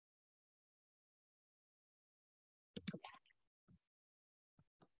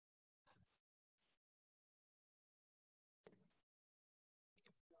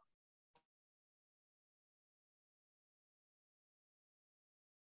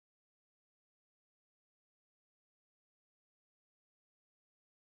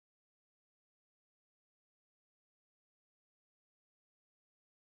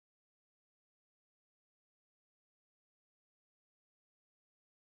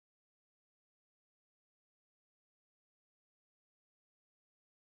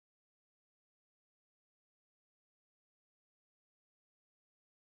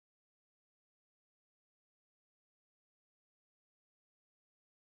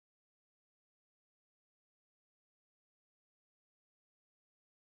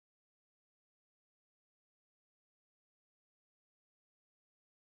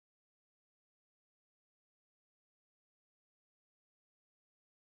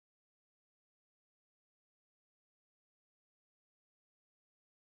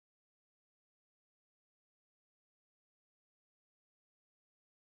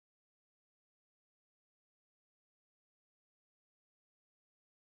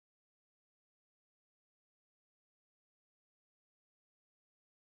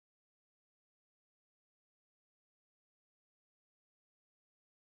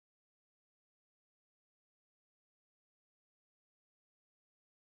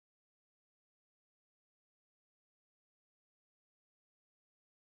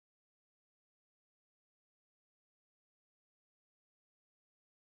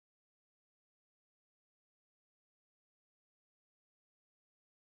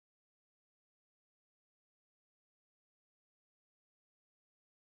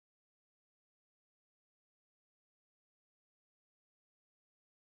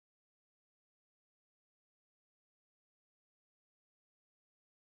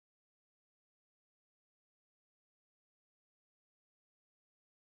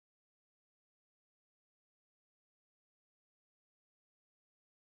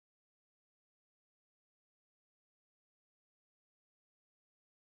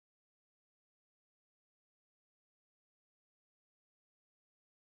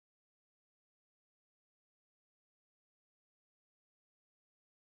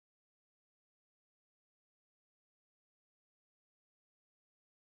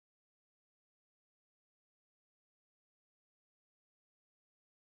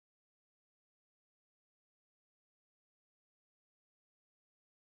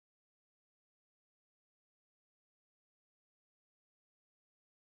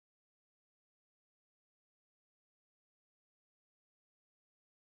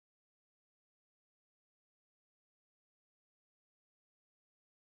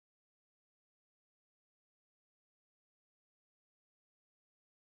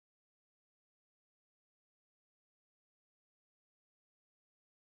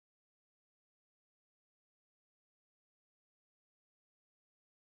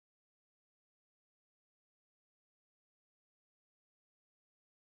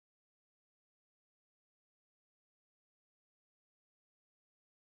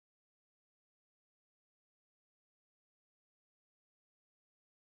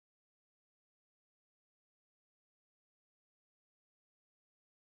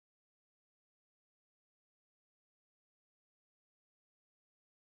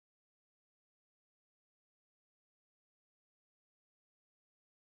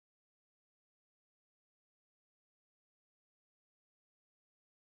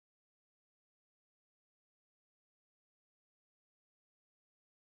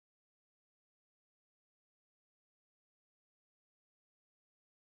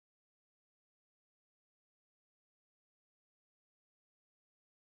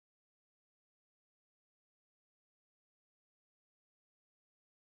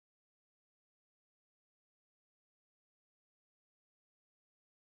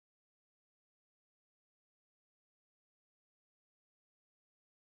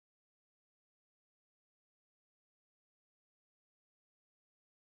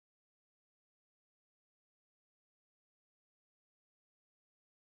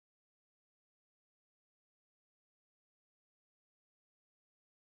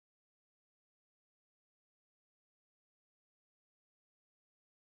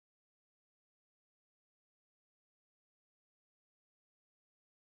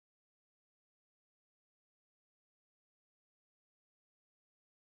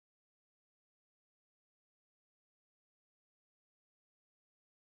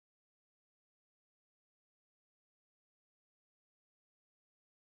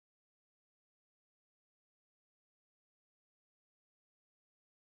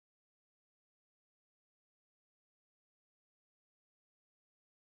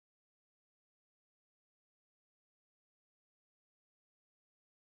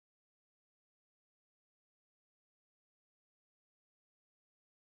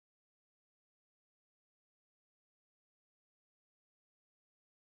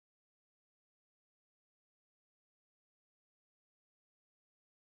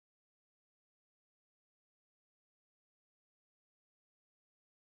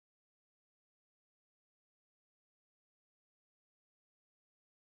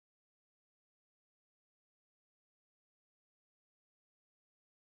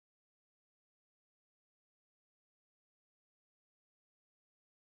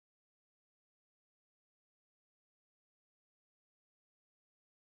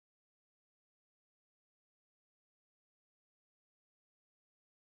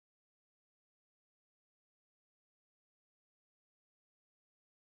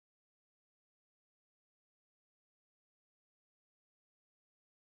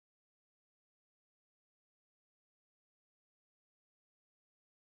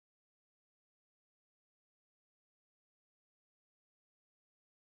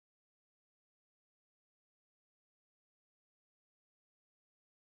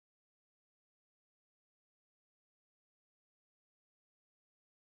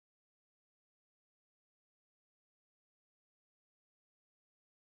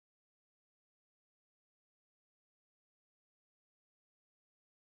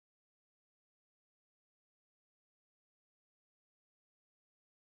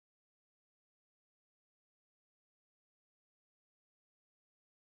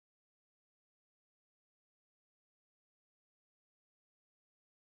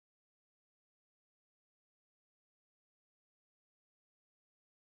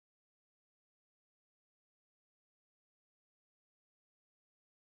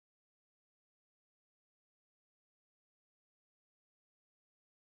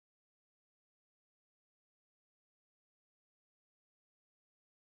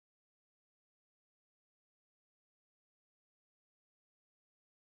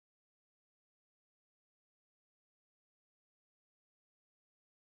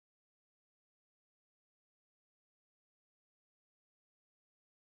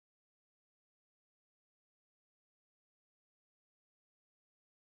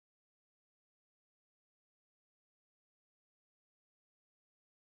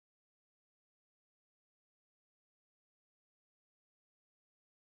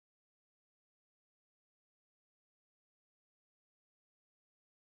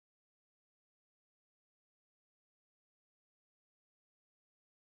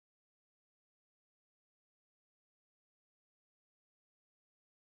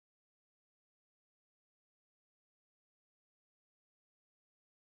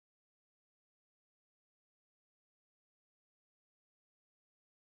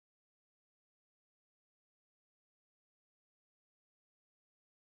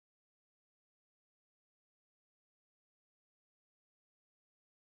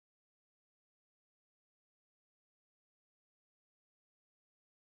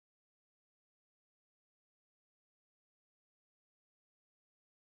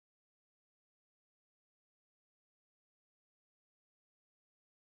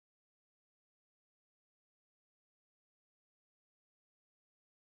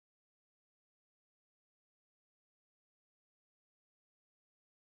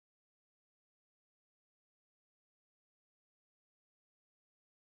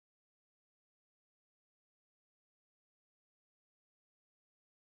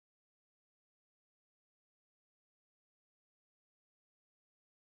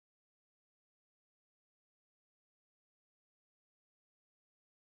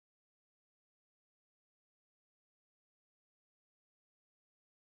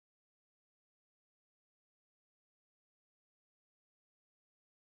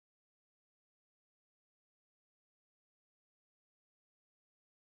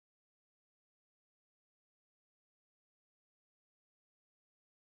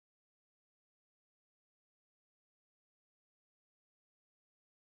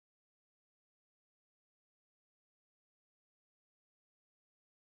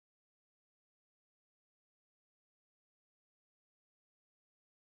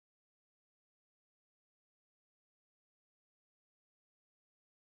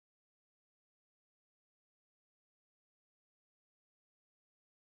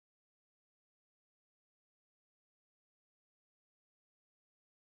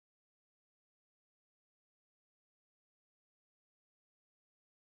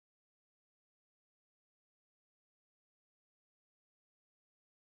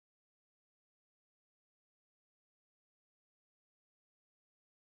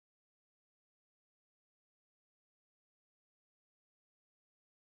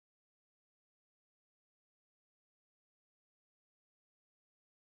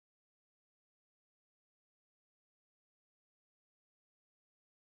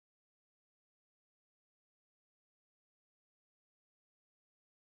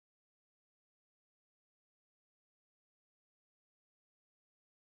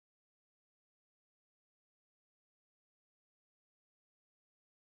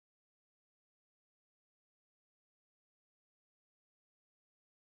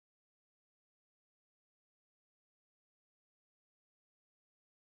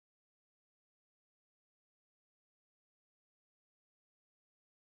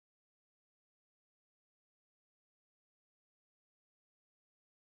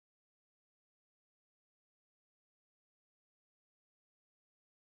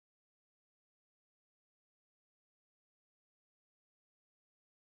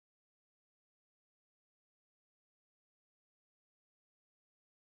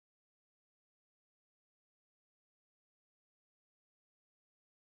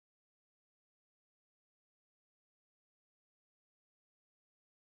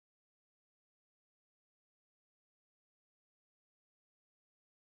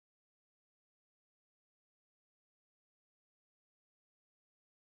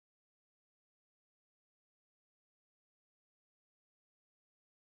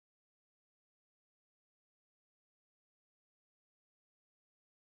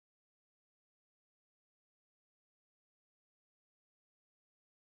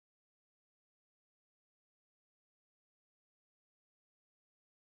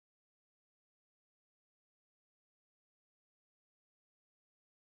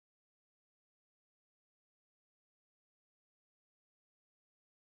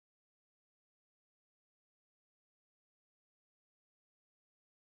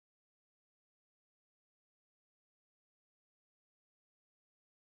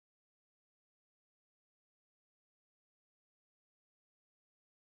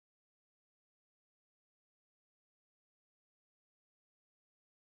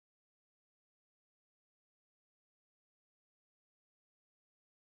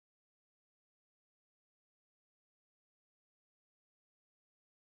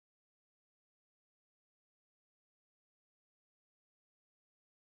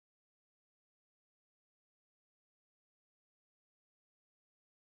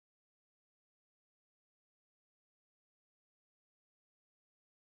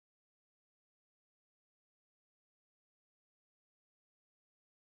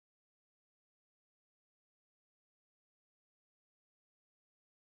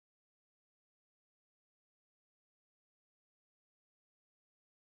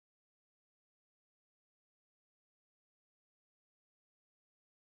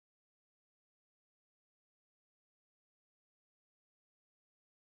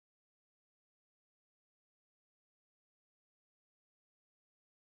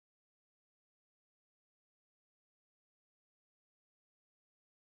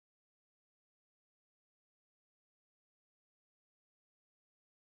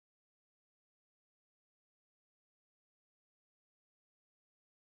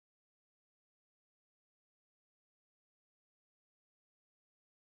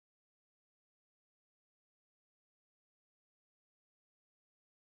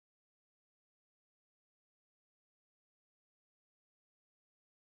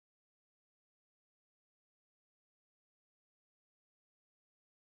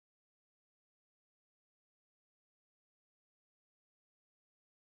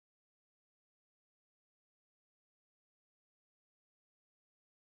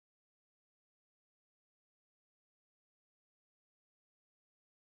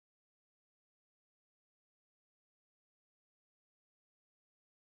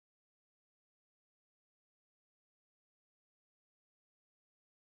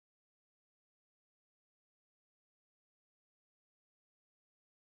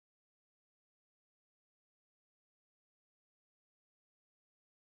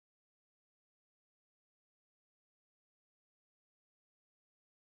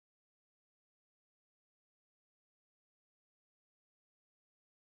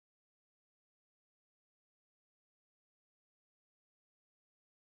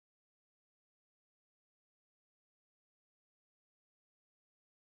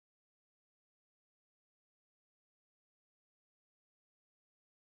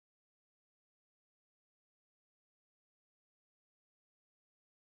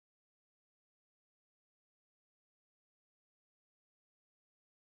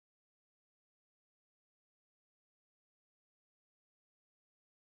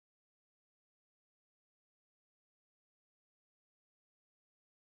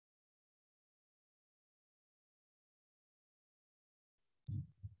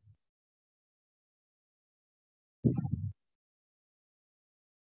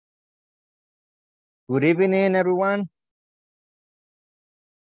Good evening, everyone.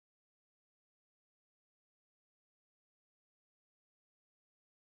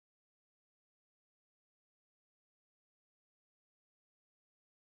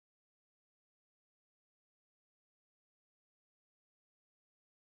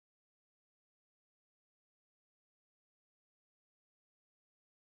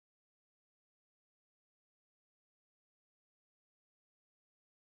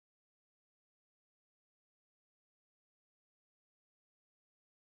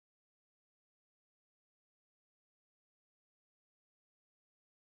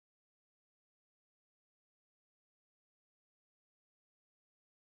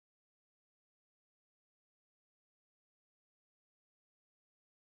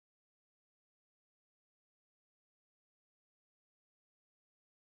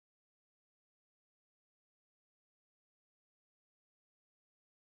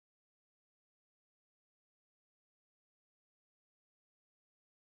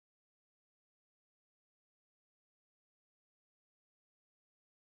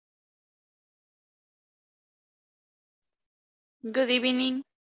 Good evening.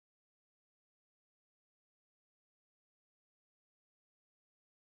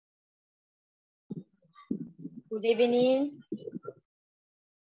 Good evening.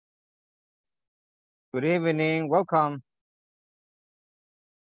 Good evening. Welcome.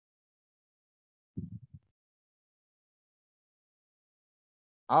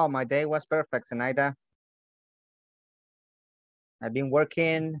 Oh, my day was perfect, Zenaida. I've been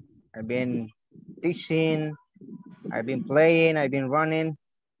working. I've been teaching. I've been playing. I've been running.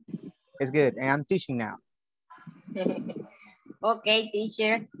 It's good. And I'm teaching now. Okay,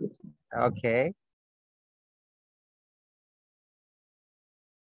 teacher. Okay.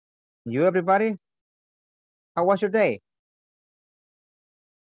 You, everybody? How was your day?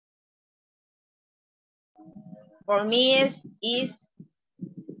 For me, is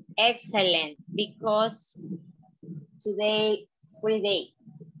excellent because today free day.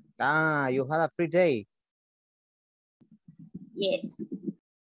 Ah, you had a free day. Yes.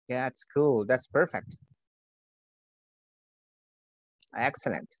 Yeah, that's cool. That's perfect.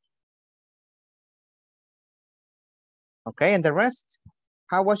 Excellent. Okay, and the rest?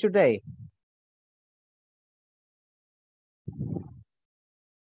 How was your day?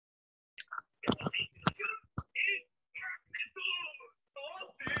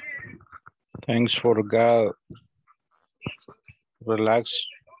 Thanks for God. Relax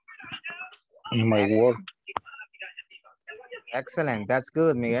in my work. Excellent. That's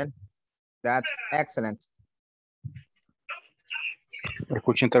good, Miguel. That's excellent.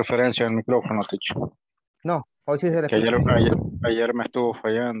 Escucho interferencia en el micrófono, teacher. No, hoy sí se le Que escucha. ayer me estuvo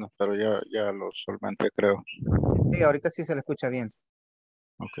fallando, pero ya lo solventé, creo. Sí, ahorita sí se le escucha bien.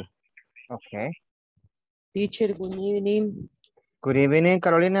 Okay. Okay. Teacher, good evening. Good evening,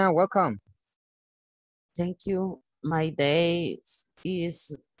 Carolina. Welcome. Thank you. My day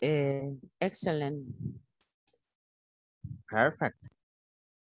is excellent. Perfect.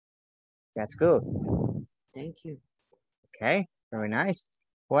 That's good. Thank you. Okay, very nice.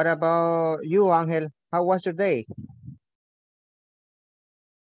 What about you, Angel? How was your day?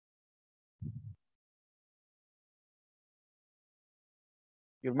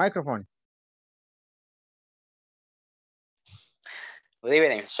 Your microphone. Good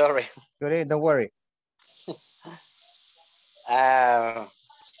evening, sorry. Good evening, don't worry.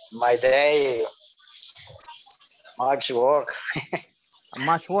 My day, much work.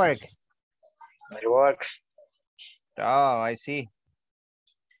 Much work. Much work. Oh, I see.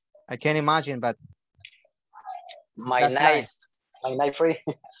 I can't imagine, but My that's night, life. my night free.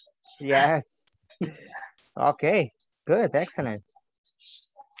 Yes. Okay, good, excellent.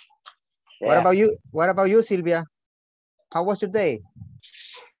 Yeah. What about you? What about you, Sylvia? How was your day?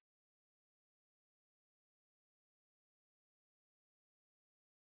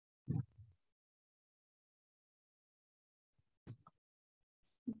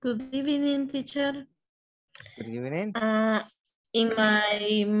 Good evening, teacher. Good evening. In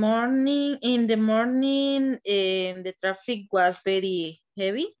the morning, the traffic was very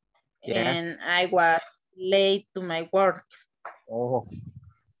heavy, Yes. and I was late to my work. Oh.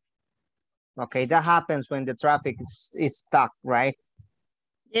 Okay, that happens when the traffic is stuck, right?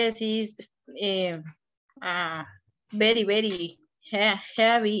 Yes, it's very, very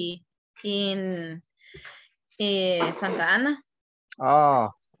heavy in Santa Ana. Oh,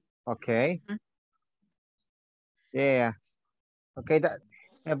 okay. Yeah. Okay, that,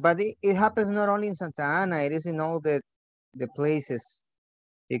 but it happens not only in Santa Ana, it is in all the places.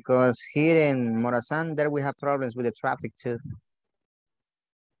 Because here in Morazan, there we have problems with the traffic too.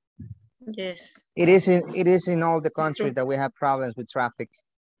 Yes. It is in all the countries that we have problems with traffic.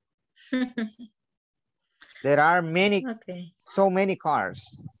 There are Okay. so many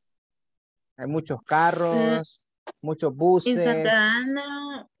cars. Hay muchos carros, muchos buses. In Santa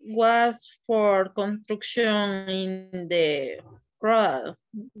Ana was for construction in the road,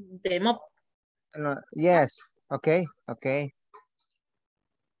 the mop. Yes, okay.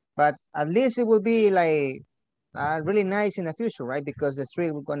 But at least it will be like really nice in the future, right? Because the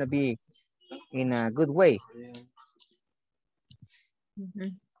street will gonna be in a good way.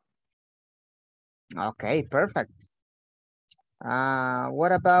 Okay, perfect.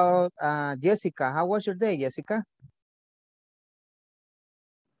 What about Jessica? How was your day, Jessica?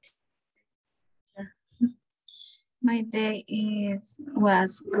 My day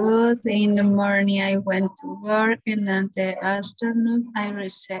was good. In the morning, I went to work, and in the afternoon, I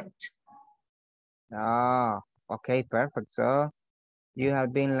reset. Oh, okay, perfect. So you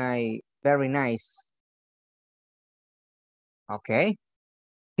have been like very nice. Okay.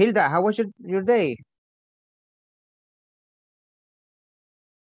 Hilda, how was your day?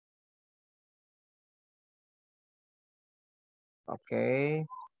 Okay.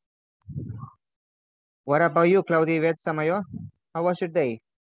 What about you, Claudia Yvette Samayo? How was your day?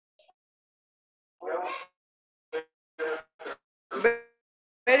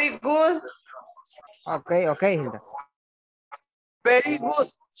 Very good. Okay, Hilda. Very good.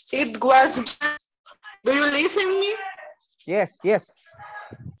 It was. Do you listen me? Yes.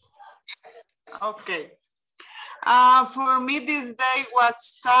 Okay. For me, this day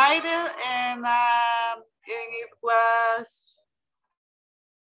was tired and it was.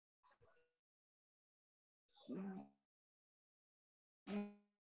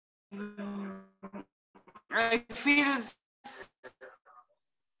 I feel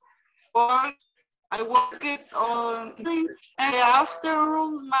bored. I worked on in the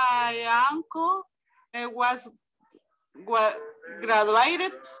afternoon. My uncle was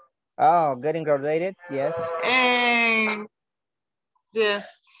graduated. Oh, getting graduated, yes. And yes,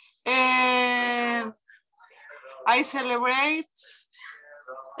 and I celebrate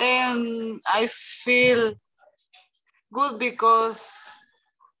and I feel good because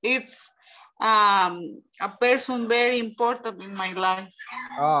it's a person very important in my life.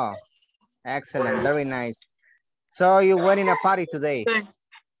 Oh, excellent, very nice. So you went in a party today?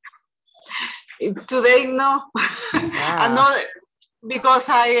 Today, no. Another, because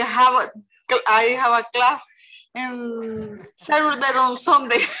I have a class and Saturday on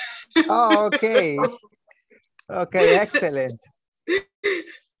Sunday. Oh, okay. Okay, excellent.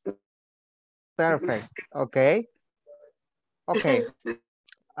 Perfect. Okay.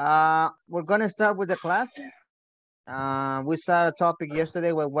 We're gonna start with the class. We saw a topic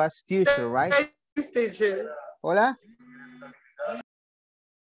yesterday what was future, right? Hola.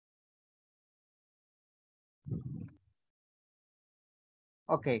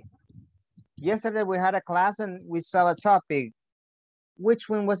 Okay. Yesterday we had a class and we saw a topic. Which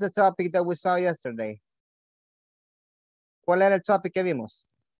one was the topic that we saw yesterday? ¿Cuál era el topic que vimos?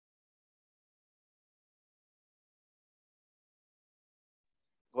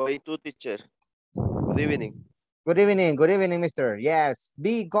 Going to, teacher. Good evening. Good evening, mister. Yes,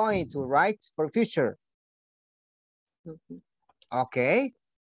 be going to, right? For future. Okay,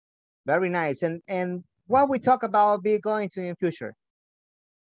 very nice. And what we talk about be going to in future?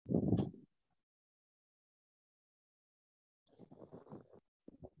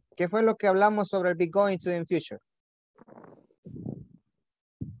 ¿Qué fue lo que hablamos sobre el be going to in future?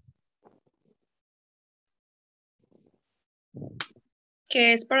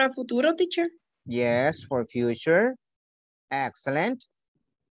 ¿Qué es para futuro, teacher? Yes, for future. Excellent.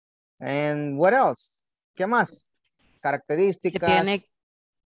 And what else? ¿Qué más? Características.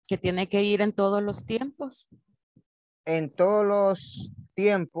 Que tiene que ir en todos los tiempos. En todos los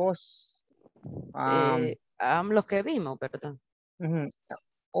tiempos. Los que vimos, perdón.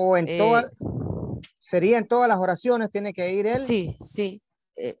 O en todas, sería en todas las oraciones, tiene que ir él. Sí.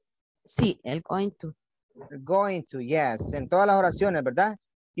 Sí, el going to. Going to, yes. En todas las oraciones, ¿verdad?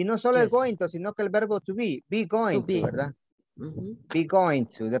 Y no solo el going to, sino que el verbo to be going to, ¿verdad? Be going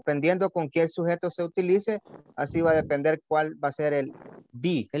to. Dependiendo con qué sujeto se utilice, así va a depender cuál va a ser el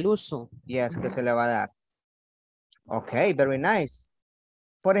be. El uso. Yes, que se le va a dar. Ok, very nice.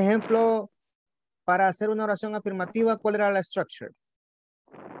 Por ejemplo, para hacer una oración afirmativa, ¿cuál era la structure?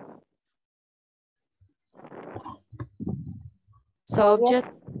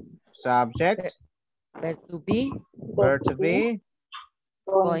 Subject. Verb to be.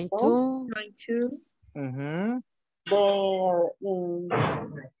 Going to.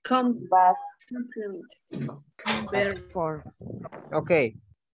 Come back. Okay.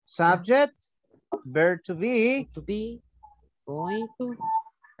 subject, verb to be, going to,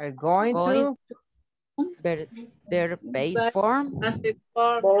 going to, verb base form,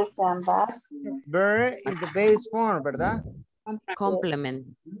 verb is the base form, ¿verdad? complement.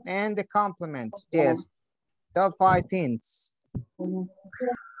 And the complement, yes. Top 5 things.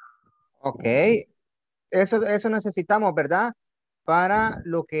 Ok. Eso necesitamos, ¿verdad? Para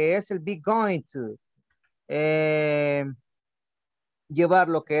lo que es el be going to. Llevar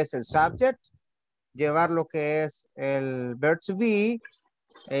lo que es el subject, llevar lo que es el verb to be,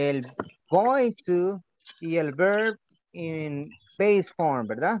 el going to y el verb in base form,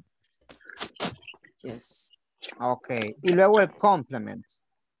 ¿verdad? Yes. Ok. Y luego el complement.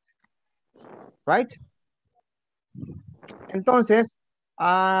 Right? Entonces,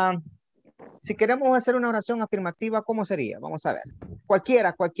 si queremos hacer una oración afirmativa, ¿cómo sería? Vamos a ver.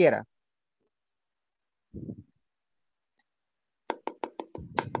 Cualquiera.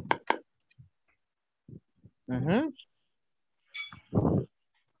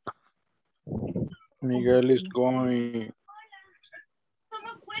 Miguel is going.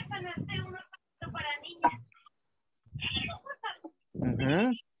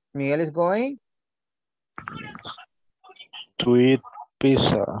 Miguel is going To eat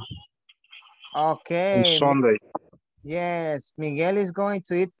pizza. Okay. On Sunday. Yes, Miguel is going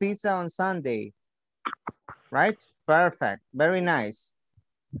to eat pizza on Sunday. Right? Perfect. Very nice.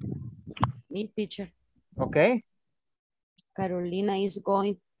 Me, teacher. Okay. Carolina is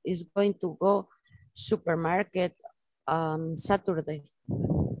going to go supermarket on Saturday.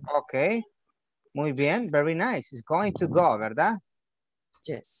 Okay. Muy bien. Very nice. It's going to go, ¿verdad?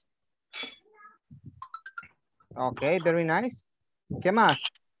 Yes. Okay, very nice. ¿Qué más?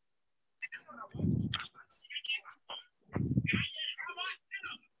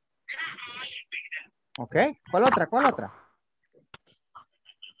 Okay. ¿Cuál otra?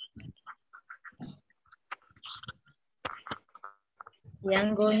 We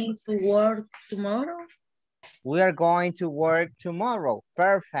are going to work tomorrow. We are going to work tomorrow.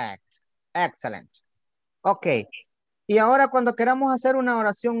 Perfect. Excellent. Ok. Y ahora cuando queramos hacer una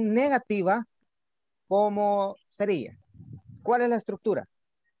oración negativa, ¿cómo sería? ¿Cuál es la estructura?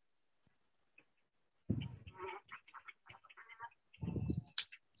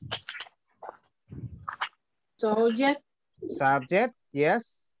 Subject, Subject,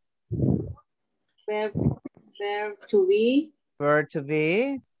 yes. verb to be, Verb to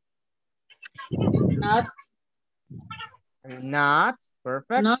be. not, Not.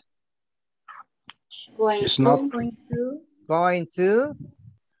 Perfect. not, going It's to, not. Going to.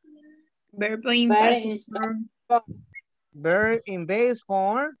 verb in base form, Verb in base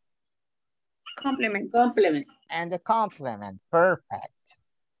form. complement. And the complement. Perfect.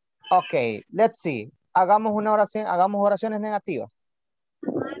 Ok, let's see. Hagamos una oración, hagamos oraciones negativas.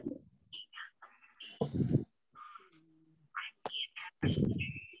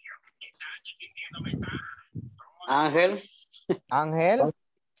 Ángel.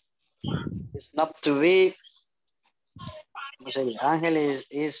 It's not to be. Ángel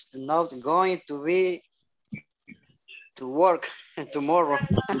is not going to be to work tomorrow.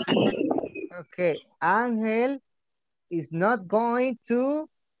 Okay. Ángel is not going to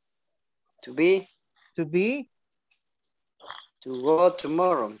go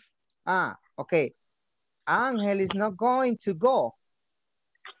tomorrow. Okay. Ángel is not going to go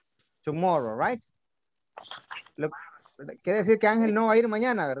tomorrow, right? Quiere decir que Ángel no va a ir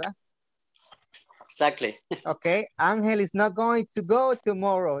mañana, ¿verdad? Exactly. Okay. Ángel is not going to go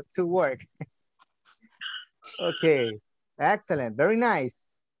tomorrow to work. Okay. Excellent. Very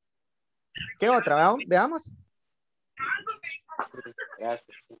nice. ¿Qué otra? Veamos.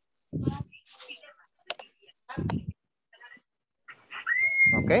 Gracias.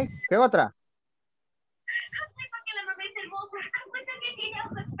 Ok, ¿qué otra?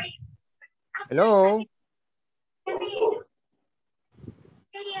 Hello.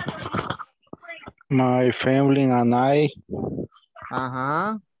 My family and I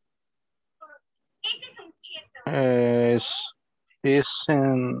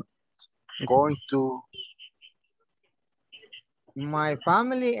isn't going to. My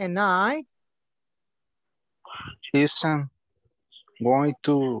family and I Isn't going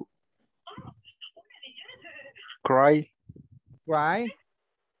to cry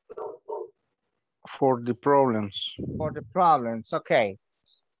for the problems. For the problems, okay.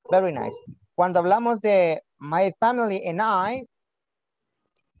 Very nice. Cuando hablamos de my family and I,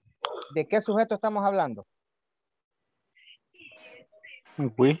 ¿de qué sujeto estamos hablando?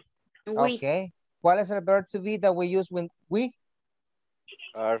 We. Okay. ¿Cuál es el verb to be that we use when we?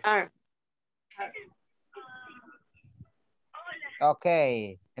 Are. Ok.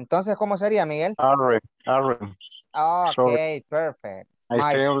 Entonces, ¿cómo sería, Miguel? Sorry. Ok, perfect.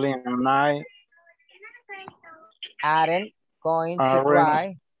 My family and I aren't going to aren't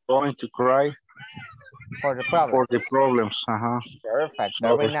cry going to cry for the problem. for the problems. Perfect,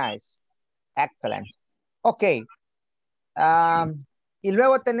 very nice. Excellent. Ok. Y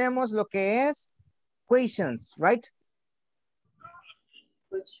luego tenemos lo que es questions, right?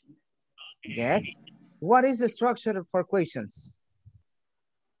 Yes. What is the structure for questions?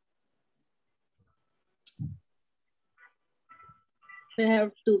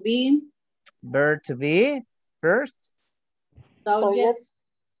 Verb to be. Verb to be, first. Subject.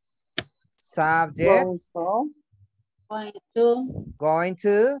 Subject. Going to. Going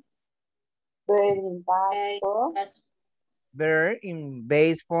to. Verb in base form. Verb in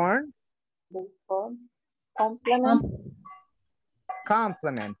base form. Complement.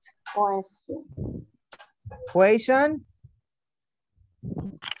 Complement. Question. Question.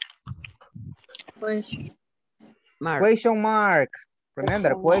 Question. Mark. Question mark.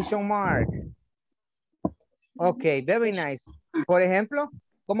 Remember, question mark. Ok, very nice. Por ejemplo,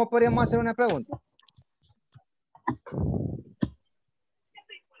 ¿cómo podríamos hacer una pregunta?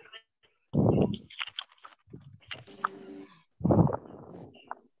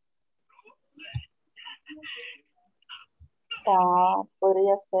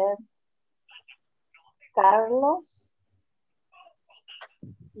 Podría ser Carlos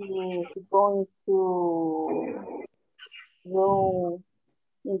is going to go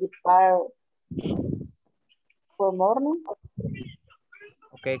in the park for morning.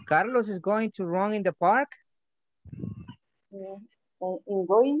 Okay, Carlos is going to run in the park. In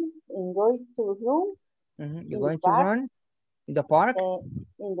going to run. You're going to run in the park?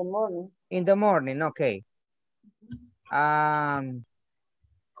 In the morning. In the morning, okay.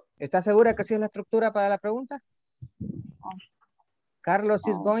 ¿Está segura que sí es la estructura para la pregunta? Carlos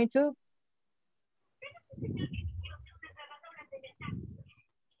is going to.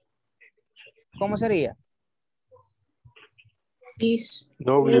 ¿Cómo sería? Is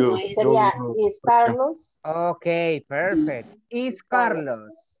Carlos. Okay, perfect. Is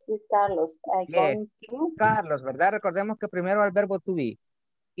Carlos. Is Carlos. Yes, Carlos, ¿verdad? Recordemos que primero el verbo to be.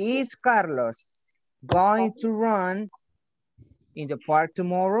 Is Carlos going to run in the park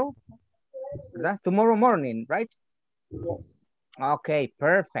tomorrow? ¿Verdad? Tomorrow morning, right? Yes. Okay,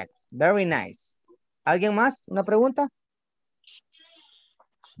 perfect. Very nice. ¿Alguien más? ¿Una pregunta?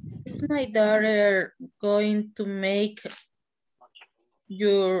 Is my daughter going to make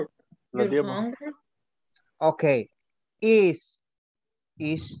your homework? Okay. Is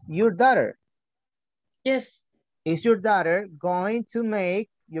your daughter? Yes. Is your daughter going to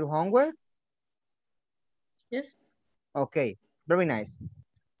make your homework? Yes. Okay, very nice.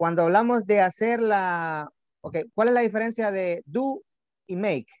 Cuando hablamos de hacer la... Okay, ¿cuál es la diferencia de do y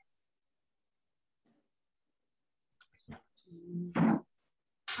make?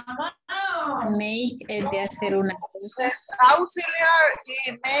 Make es de hacer una cosa. Es auxiliar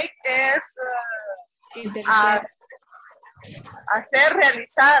y make es hacer,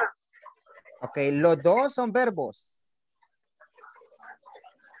 realizar. Ok, los dos son verbos.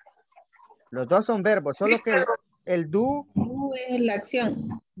 Los dos son verbos, solo Sí, que el do... Do es la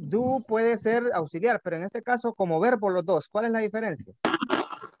acción. Do puede ser auxiliar, pero en este caso como verbo los dos. ¿Cuál es la diferencia?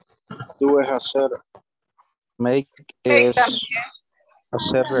 Do es hacer. Make es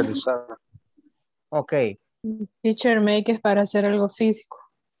hacer, realizar. Ok. Teacher, make es para hacer algo físico.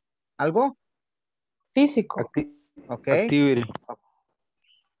 ¿Algo? Físico. Ok. Activity.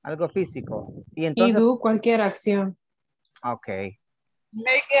 Algo físico. Y Y entonces... do cualquier acción. Ok.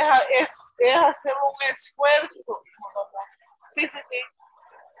 Make es hacer un esfuerzo. Sí.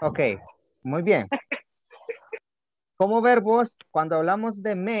 Ok. Muy bien. Como verbos, cuando hablamos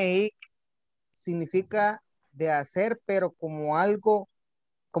de make, significa de hacer, pero como algo,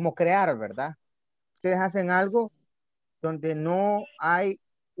 como crear, ¿verdad? Ustedes hacen algo donde no hay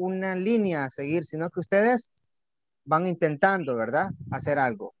una línea a seguir, sino que ustedes van intentando, ¿verdad? Hacer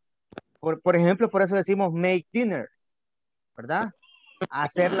algo. Por ejemplo, por eso decimos make dinner, ¿verdad?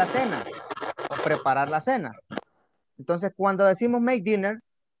 Hacer la cena o preparar la cena. Entonces, cuando decimos make dinner,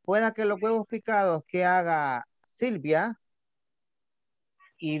 pueda que los huevos picados que haga Silvia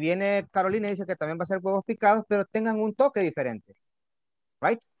y viene Carolina y dice que también va a hacer huevos picados, pero tengan un toque diferente.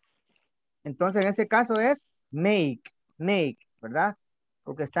 Right? Entonces, en ese caso es make, ¿verdad?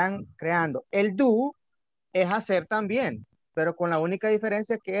 Porque están creando. El do es hacer también, pero con la única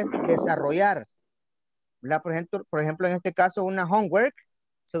diferencia que es desarrollar. ¿Verdad? Por ejemplo, en este caso, una homework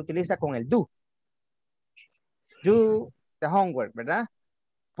se utiliza con el do. Do the homework, ¿verdad?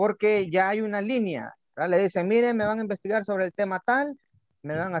 Porque ya hay una línea ¿verdad? Le dicen, miren, me van a investigar sobre el tema tal,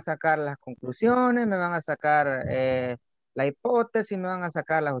 me van a sacar las conclusiones, me van a sacar la hipótesis, me van a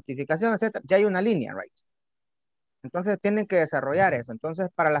sacar la justificación, etc. Ya hay una línea, right? Entonces tienen que desarrollar eso. Entonces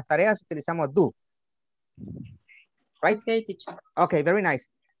para las tareas utilizamos do. Right? Okay, teacher. Okay, very nice.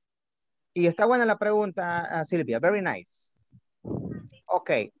 Y está buena la pregunta, Silvia. Very nice.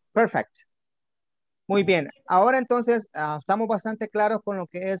 Okay, perfect. Muy bien. Ahora entonces estamos bastante claros con lo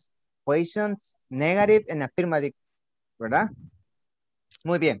que es questions, negative and affirmative, ¿verdad?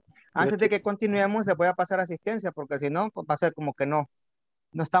 Muy bien. Antes de que continuemos, les voy a pasar asistencia porque si no, pues va a ser como que no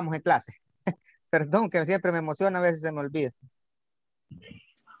estamos en clase. Perdón, que siempre me emociona, a veces se me olvida.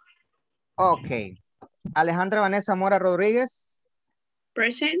 Ok. Alejandra Vanessa Mora Rodríguez.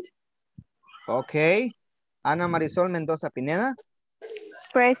 Present. Ok. Ana Marisol Mendoza Pineda.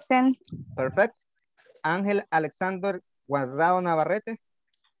 Present. Perfect. Ángel Alexander Guardado Navarrete.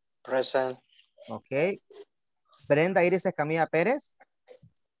 Present. Ok. Brenda Iris Escamilla Pérez.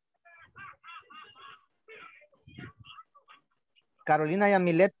 Carolina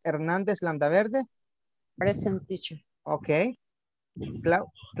Yamilet Hernández Landaverde. Present, teacher. Ok.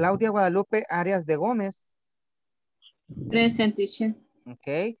 Claudia Guadalupe Arias de Gómez. Present, teacher.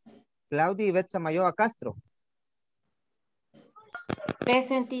 Ok. Claudia Ivette Samayoa Castro.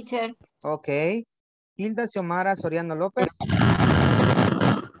 Present, teacher. Ok. Hilda Xiomara Soriano López.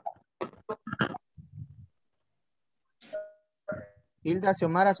 Hilda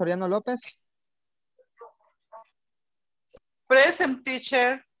Xiomara Soriano López. Present,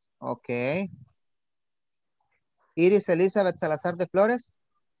 teacher. Ok. Iris Elizabeth Salazar de Flores.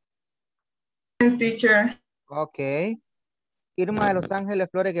 Present, teacher. Ok. Irma de Los Ángeles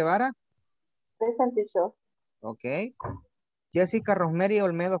Flores Guevara. Present, teacher. Ok. Jessica Rosemary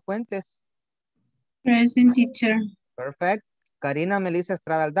Olmedo Fuentes. Present, teacher. Perfect. Karina Melissa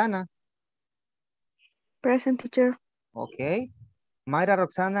Estrada Aldana. Present, teacher. Ok. Mayra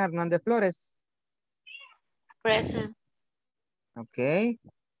Roxana Hernández Flores. Present. Ok.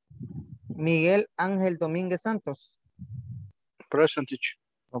 Miguel Ángel Domínguez Santos. Present, teacher.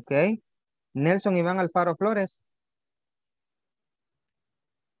 Ok. Nelson Iván Alfaro Flores.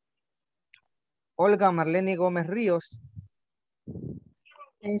 Olga Marlene Gómez Ríos.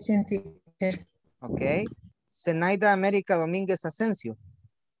 Present, teacher. Ok. Zenaida América Domínguez Asensio.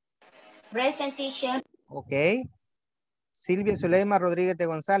 Present, teacher. Ok. Silvia Zuleima Rodríguez de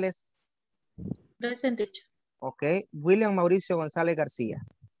González. Present, teacher. Ok. William Mauricio González García.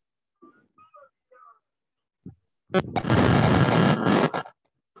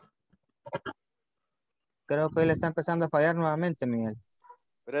 Creo que hoy le está empezando a fallar nuevamente, Miguel.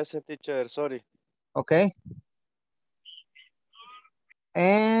 Present, teacher, sorry. Ok.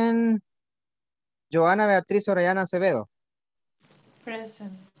 En Joana Beatriz Orellana Acevedo.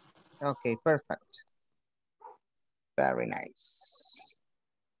 Present. Ok, perfect. Very nice.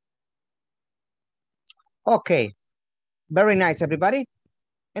 Ok. Very nice, everybody.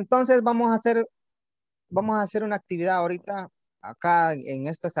 Entonces vamos a hacer una actividad ahorita acá en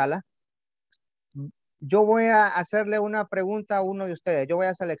esta sala. Yo voy a hacerle una pregunta a uno de ustedes. Yo voy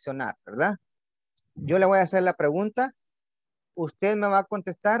a seleccionar, ¿verdad? Yo le voy a hacer la pregunta. Usted me va a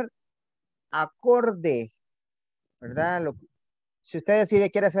contestar acorde, ¿verdad? Si usted decide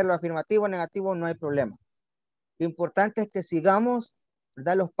quiere hacerlo afirmativo o negativo, no hay problema. Lo importante es que sigamos,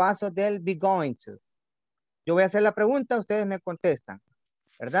 ¿verdad? Los pasos del be going to. Yo voy a hacer la pregunta, ustedes me contestan,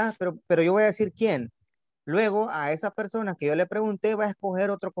 ¿verdad? Pero yo voy a decir quién. Luego a esa persona que yo le pregunté va a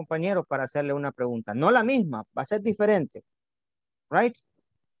escoger otro compañero para hacerle una pregunta. No la misma, va a ser diferente. Right?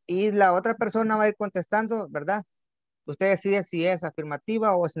 Y la otra persona va a ir contestando, ¿verdad? Usted decide si es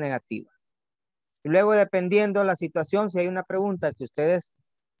afirmativa o es negativa. Y luego, dependiendo la situación, si hay una pregunta que ustedes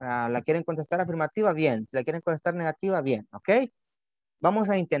la quieren contestar afirmativa, bien. Si la quieren contestar negativa, bien. ¿Ok? Vamos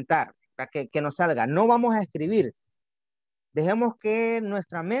a intentar para que nos salga. No vamos a escribir. Dejemos que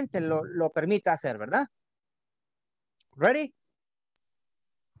nuestra mente lo permita hacer, ¿verdad? Ready?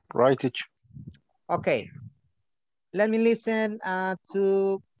 Right, teacher. Okay. Let me listen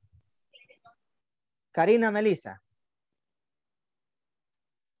to Karina Melissa.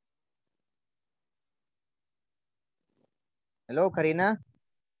 Hello, Karina.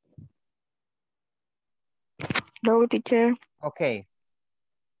 Hello, teacher. Okay.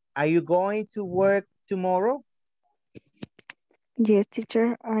 Are you going to work tomorrow? Yes,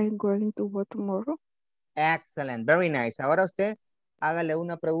 teacher. I'm going to work tomorrow. Excellent. Very nice. Ahora usted hágale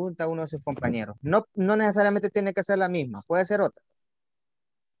una pregunta a uno de sus compañeros. No necesariamente tiene que ser la misma. Puede ser otra.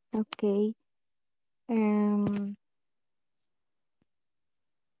 Okay.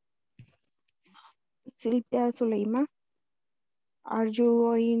 Silvia Zuleima, are you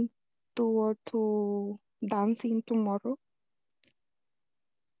going to go to dancing tomorrow?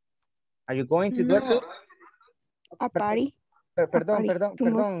 Are you going to go to? No, A party?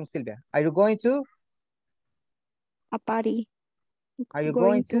 Perdón, Silvia. Are you going to? A party. Are you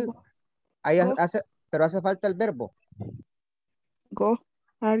going to? Ahí go. Pero hace falta el verbo. Go.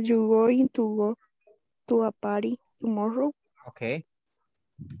 Are you going to go to a party tomorrow? Okay.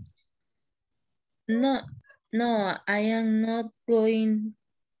 no, I am not going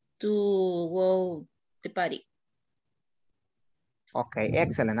to go the party. Ok,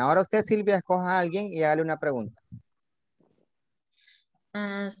 excelente. Ahora usted, Silvia, escoja a alguien y hágale una pregunta.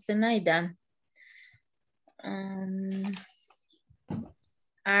 Zenaida,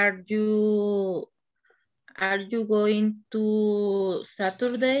 are you going to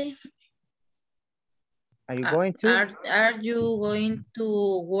Saturday? Are you going to? Are you going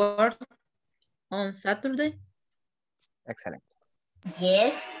to work on Saturday? Excellent.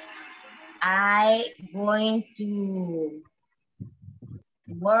 Yes, I going to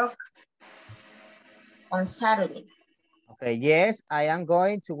work on Saturday. Okay, yes, I am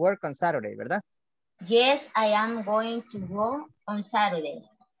going to work on Saturday, ¿verdad? Yes, I am going to work on Saturday.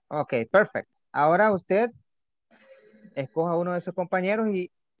 Ok, perfect. Ahora usted escoja a uno de sus compañeros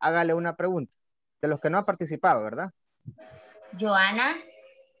y hágale una pregunta. De los que no han participado, ¿verdad? Joanna.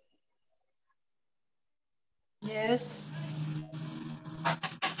 Yes.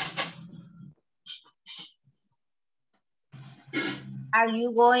 Are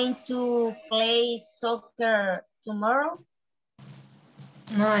you going to play soccer tomorrow?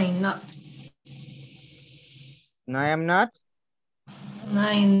 No, I'm not. No, I am not. No,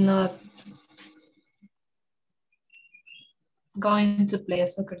 I'm not going to play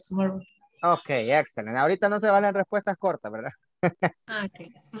soccer tomorrow. Ok, excelente. Ahorita no se valen respuestas cortas, ¿verdad?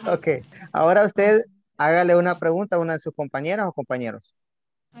 Okay. Ok, ahora usted hágale una pregunta a una de sus compañeras o compañeros.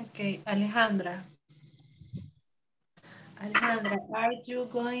 Okay, Alejandra. Alejandra, are you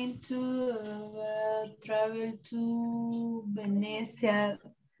going to travel to Venecia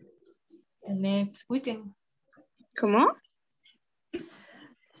the next weekend? ¿Cómo?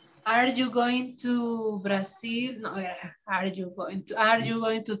 Are you going to Brazil? No, are you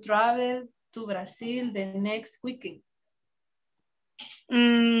going to travel to Brazil the next weekend?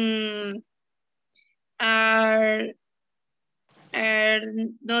 Are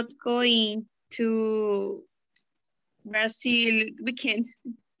not going to Brazil weekend.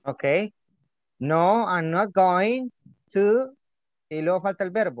 Ok. No, I'm not going to. Y luego falta el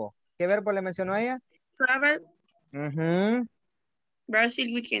verbo. ¿Qué verbo le mencionó ella? Travel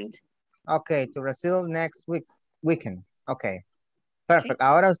Brazil weekend. Ok, to Brazil next weekend. Ok, perfect. Okay.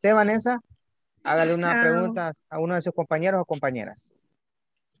 Ahora usted, Vanessa, hágale una pregunta a uno de sus compañeros o compañeras.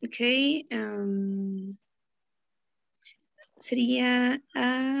 Ok. Sería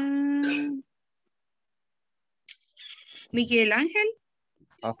Miguel Ángel.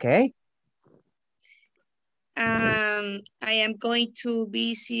 Ok. I am going to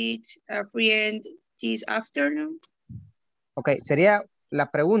visit a friend this afternoon. Ok, sería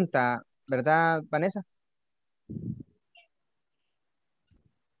la pregunta, ¿verdad, Vanessa?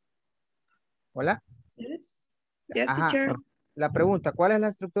 Hola. Yes, Ajá. teacher. La pregunta, ¿cuál es la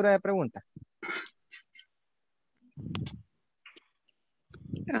estructura de pregunta?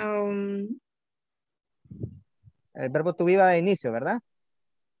 El verbo to be va de inicio, ¿verdad?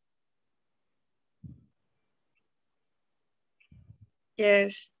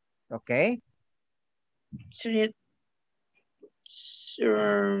 Yes. Ok.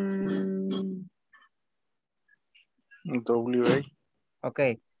 WA. Ok.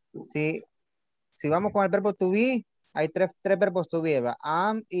 Si vamos con el verbo to be, hay tres verbos to be, ¿verdad?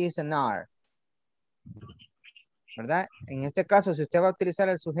 Am, is, and are. ¿Verdad? En este caso, si usted va a utilizar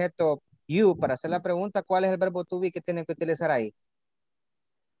el sujeto you para hacer la pregunta, ¿cuál es el verbo to be que tiene que utilizar ahí?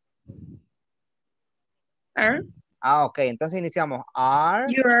 Are. Ok. Entonces iniciamos. Are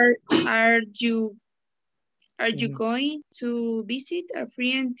you going to visit a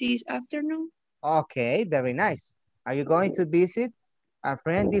friend this afternoon? Ok, very nice. Are you going to visit a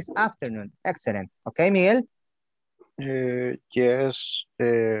friend this afternoon? Excellent. Ok, Miguel. Yes.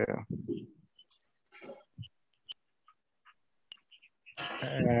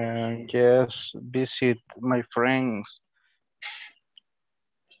 Yes, visit my friends.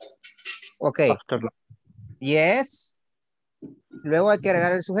 Ok. After. Yes. Luego hay que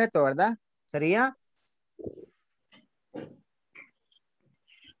agregar el sujeto, ¿verdad? Sería.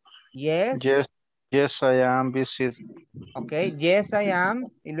 Yes. Yes, I am visit. Ok, yes, I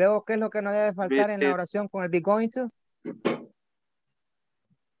am. Y luego, ¿qué es lo que no debe faltar en la oración con el be going to?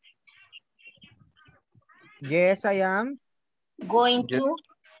 Yes, I am. Going to.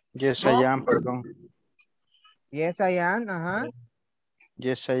 Yes, No. I am, perdón. Yes, I am. Ajá.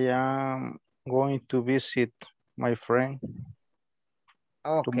 Yes, I am going to visit my friend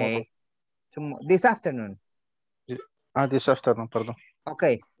tomorrow. Okay. This afternoon. This afternoon, perdón.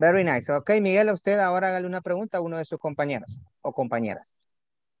 Ok, very nice. Ok, Miguel, a usted ahora hágale una pregunta a uno de sus compañeros o compañeras.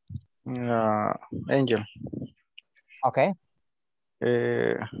 Angel. Ok.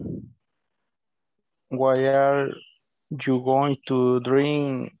 Why are you going to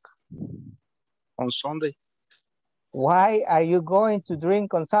drink on Sunday? Why are you going to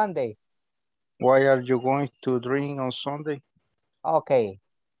drink on Sunday? Why are you going to drink on Sunday? Ok.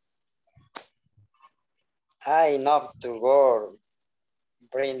 I not to go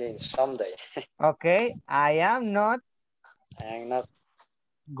bringing Sunday. Ok, I am not I am not to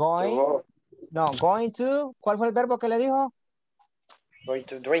going. go. No, going to. ¿Cuál fue el verbo que le dijo? Going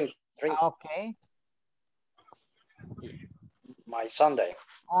to drink. Ok. My Sunday.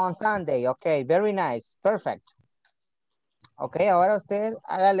 On Sunday. Ok, very nice. Perfect. Ok, ahora usted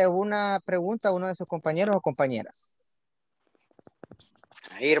hágale una pregunta a uno de sus compañeros o compañeras.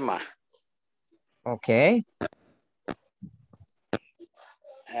 Irma. Ok.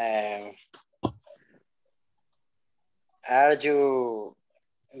 Are you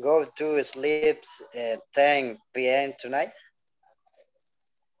go to sleep at 10 p.m. tonight?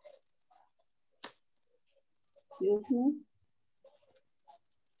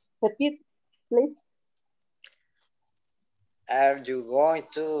 Repeat, please. Are you going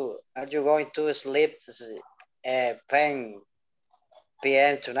to sleep at 10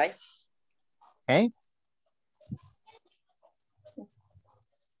 p.m. tonight? Okay.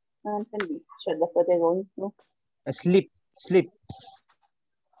 No entendí. Yo después de going to. Sleep. Sleep.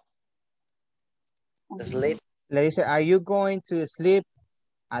 Le dice, are you going to sleep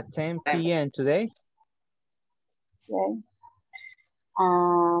at 10 p.m. today? Okay.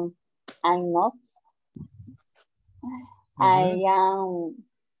 I'm not. I am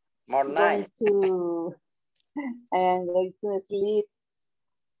going to. I am going to sleep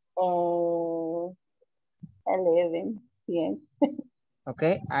 11 p.m.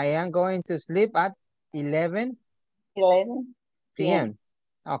 Okay, I am going to sleep at 11 p.m.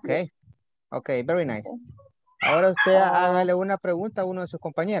 Okay, okay, very nice. Okay. Ahora usted hágale una pregunta a uno de sus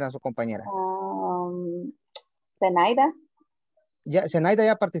compañeras o compañeras. Zenaida. Ya, Zenaida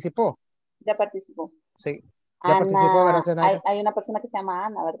ya participó. Ya participó. Sí, ya participó, ¿verdad, Zenaida? Hay una persona que se llama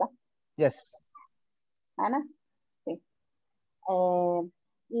Ana, ¿verdad? Yes. Ana, sí.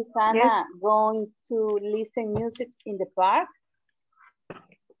 Is Anna going to listen music in the park?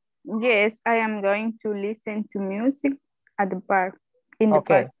 Yes, I am going to listen to music at the park. In the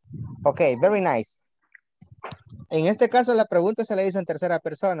Okay. park. Okay, very nice. En este caso la pregunta se le dice en tercera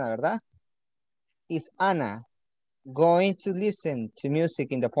persona, ¿verdad? Is Anna going to listen to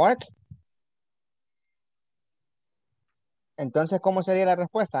music in the park? Entonces, ¿cómo sería la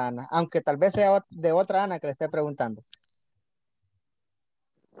respuesta, Ana? Aunque tal vez sea de otra Ana que le esté preguntando.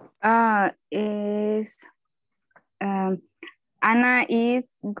 Anna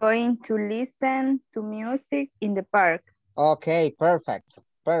is going to listen to music in the park. Ok, perfect,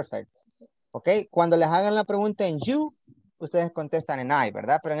 perfect. Ok, cuando les hagan la pregunta en you, ustedes contestan en I,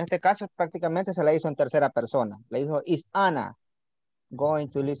 ¿verdad? Pero en este caso prácticamente se la hizo en tercera persona. Le dijo, is Anna going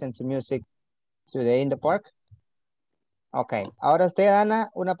to listen to music today in the park? Ok, ahora usted, Ana,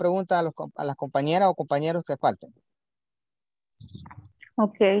 una pregunta a las compañeras o compañeros que falten.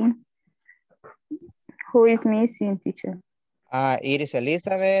 Okay. Who is missing, teacher? Iris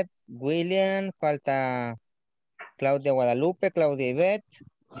Elizabeth, William, falta Claudia Guadalupe, Claudia Ivette,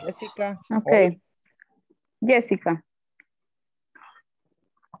 Jessica. Okay. Jessica.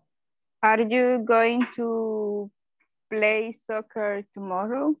 Are you going to play soccer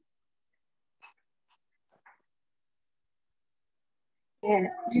tomorrow?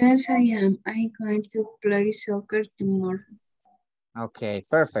 Yes, I am. I'm going to play soccer tomorrow. Ok,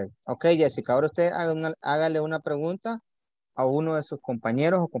 perfect. Ok, Jessica, ahora usted hágale una pregunta a uno de sus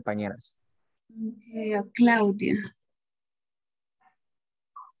compañeros o compañeras. Okay, a Claudia.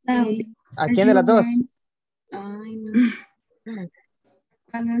 Claudia. ¿A quién de las dos? Ay, no.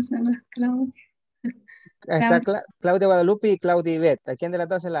 ¿Cuáles son las Claudia? Está Claudia Guadalupe y Claudia Ivette. ¿A quién de las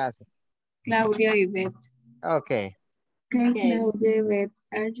dos se la hace? Claudia Ivette. Ok. Okay, Claudia Ivette,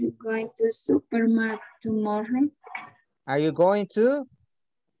 are you going to supermarket tomorrow? Are you going to?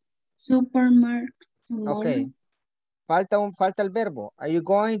 Supermarket tomorrow. Ok. Falta el verbo. Are you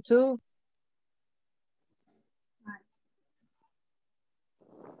going to?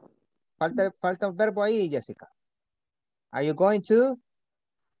 Falta un verbo ahí, Jessica. Are you going to?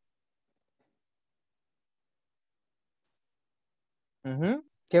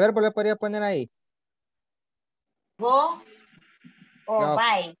 ¿Qué verbo le podría poner ahí? Go or No.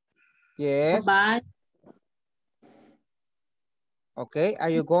 buy. Yes. Bye. Okay. Are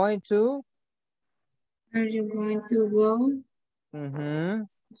you going to? Are you going to go Mm-hmm.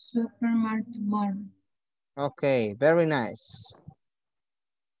 supermarket tomorrow? Okay. Very nice.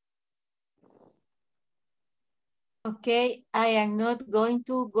 Okay, I am not going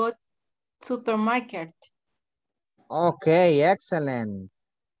to go supermarket. Okay. Excellent.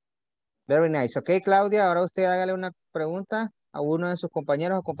 Very nice. Okay, Claudia. Ahora usted hágale una pregunta a uno de sus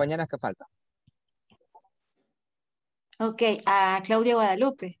compañeros o compañeras que falta. Okay, a Claudia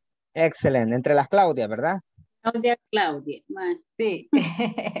Guadalupe. Excelente. Entre las Claudias, ¿verdad? Claudia. Sí.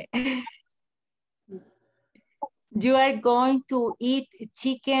 You are going to eat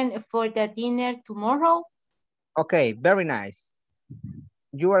chicken for the dinner tomorrow? Okay, very nice.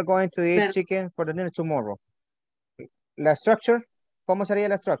 You are going to eat chicken for the dinner tomorrow. La structure, ¿cómo sería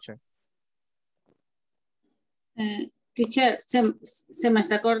la structure? Teacher, se me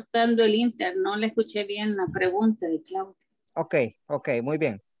está cortando el inter, no le escuché bien la pregunta de Claudia. Okay, muy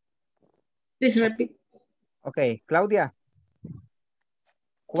bien. Please repeat. Okay, Claudia.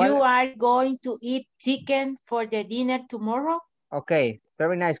 You are going to eat chicken for the dinner tomorrow? Okay,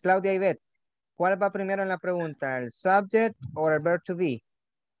 very nice. Claudia Ivette, ¿cuál va primero en la pregunta? ¿El subject o el verb to be?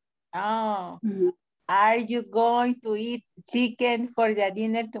 Oh, are you going to eat chicken for the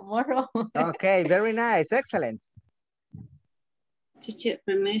dinner tomorrow? Okay, very nice. Excellent. Teacher,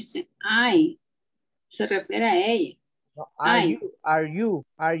 permiso. I. Se refiere a ella. No, are you?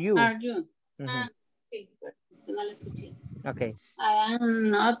 Mm-hmm. Sí, no la escuché. Okay. I am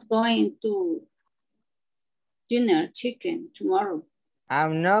not going to dinner chicken tomorrow.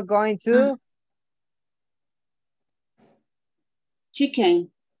 I'm not going to.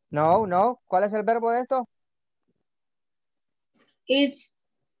 Chicken. No. ¿Cuál es el verbo de esto? Eat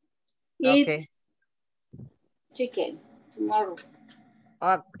Okay. Chicken tomorrow.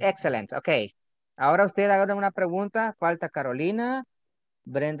 Oh, excellent. Okay. Ahora usted haga una pregunta. Falta Carolina,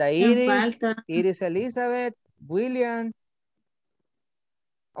 Brenda Iris, Iris Elizabeth, William,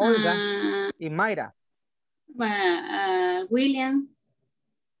 Olga y Mayra. William.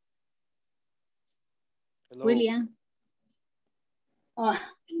 Hello. William. Oh,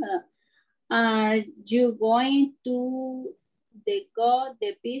 are you going to go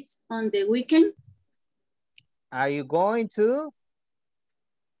the beach on the weekend? Are you going to?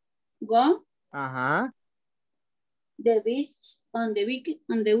 Go? The beach on the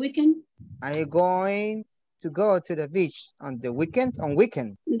weekend? Are you going to go to the beach on the weekend? On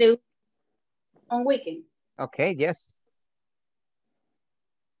weekend? On weekend. Okay, yes.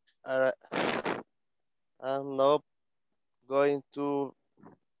 I'm not going to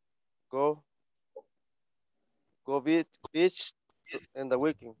go beach in the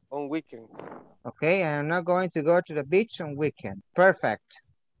weekend, on weekend. Okay, I'm not going to go to the beach on weekend. Perfect.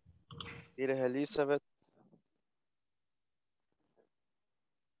 Iris Elizabeth.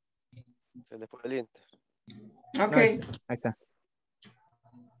 Se le fue el inter. Okay. No, ahí está.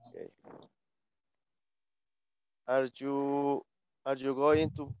 Okay. Are you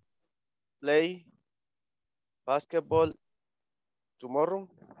going to play basketball tomorrow?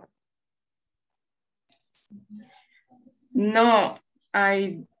 No,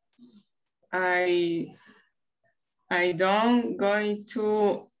 I don't going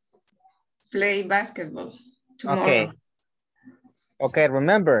to play basketball tomorrow. Okay,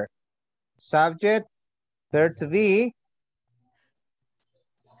 remember, subject, verb to be,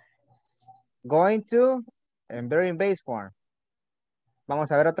 going to, and verb in base form. Vamos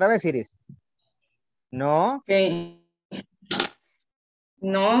a ver otra vez, Iris. No. Okay.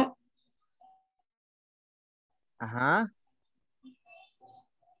 No. Ajá.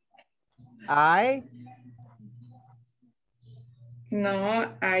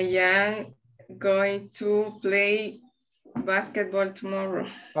 No, I am going to play basketball tomorrow.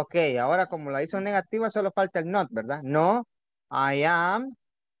 Ok, ahora como la hizo negativa, solo falta el not, ¿verdad? No, I am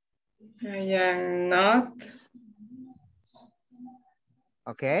not.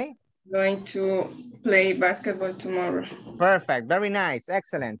 Ok. Going to play basketball tomorrow. Perfect, very nice,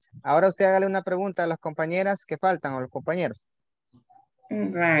 excellent. Ahora usted hágale una pregunta a las compañeras que faltan o los compañeros.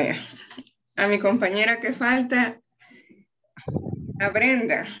 Vaya. A mi compañera que falta, a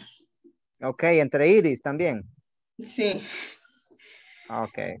Brenda. Ok, entre Iris también. Sí.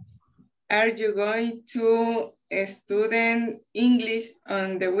 Ok. Are you going to study English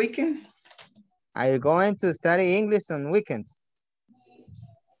on the weekend? Are you going to study English on weekends?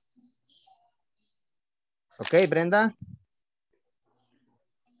 Ok, Brenda.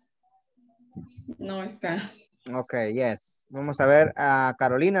 No está. Ok, yes. Vamos a ver a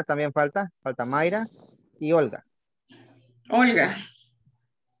Carolina también falta. Falta Mayra y Olga. Olga.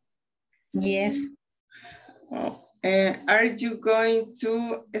 Yes. Are you going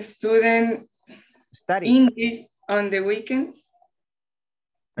to study Study. English on the weekend?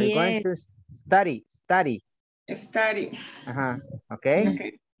 Are you going to study? Study. Study. Ajá. Okay.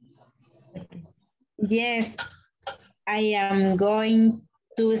 Okay. Yes, I am going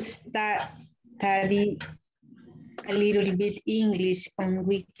to study a little bit English on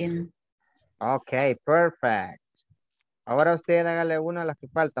weekend. Okay, perfect. Ahora usted hágale una a las que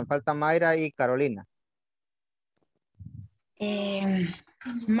faltan. Falta Mayra y Carolina.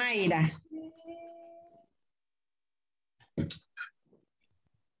 Mayra.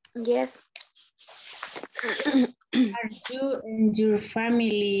 Yes. Are you and your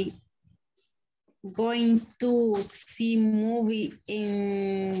family going to see movie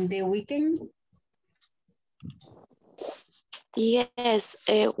in the weekend? Yes,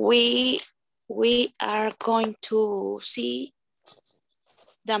 we are going to see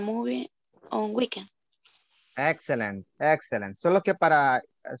the movie on weekend. Excellent, excellent. Solo que para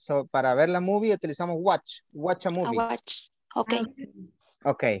ver la movie utilizamos watch. Watch a movie. Watch. Okay.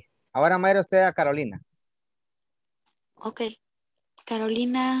 Ok. Ahora Mayra, usted a Carolina. Okay.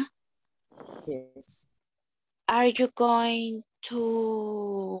 Carolina. Yes. Are you going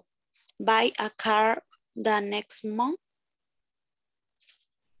to buy a car the next month?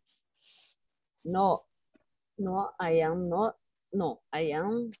 No, I am not. No, I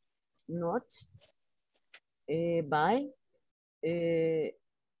am not. Buy. In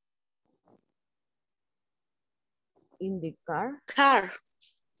the car. Car.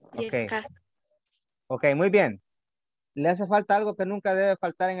 Yes, Okay. car. Ok, muy bien. ¿Le hace falta algo que nunca debe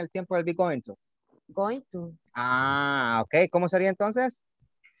faltar en el tiempo del be going to? Going to. Ah, ok. ¿Cómo sería entonces?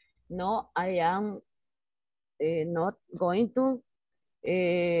 No, I am not going to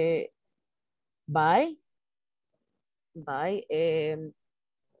buy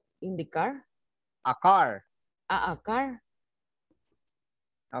in the car. A car. A car.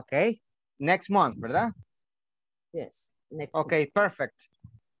 Ok. Next month, ¿verdad? Yes. Next Ok, month. perfect.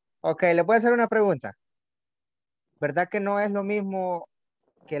 Ok, le voy a hacer una pregunta. ¿Verdad que no es lo mismo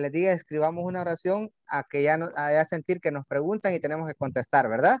que les diga escribamos una oración a que ya, a sentir que nos preguntan y tenemos que contestar,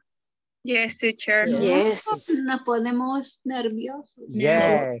 ¿verdad? Yes, teacher. Yes. Nos ponemos nerviosos.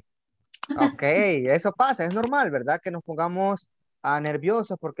 Yes. Ok, eso pasa, es normal, ¿verdad? Que nos pongamos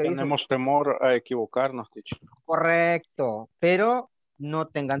nerviosos porque dicen... Tenemos temor a equivocarnos, teacher. Correcto, pero no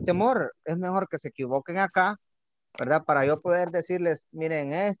tengan temor. Es mejor que se equivoquen acá, ¿verdad? Para yo poder decirles,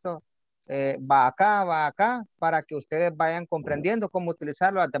 miren esto, va acá, para que ustedes vayan comprendiendo cómo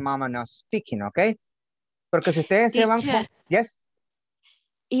utilizarlo at the moment of speaking, ¿ok? Porque si ustedes se van con... Yes.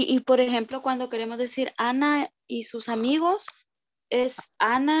 Y por ejemplo, cuando queremos decir Ana y sus amigos, es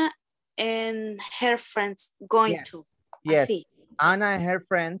Ana and her friends going to. Yes. Así. Anna and her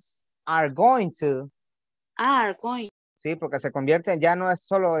friends are going to. Are going. Sí, porque se convierte, ya no es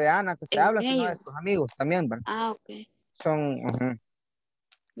solo de Ana que se En habla, sino de ellos. sus amigos también, ¿verdad? Ah, ok. Son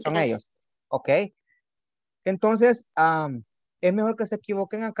Gracias. ellos. Ok. Entonces, es mejor que se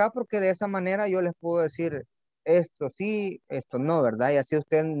equivoquen acá porque de esa manera yo les puedo decir esto sí, esto no, ¿verdad? Y así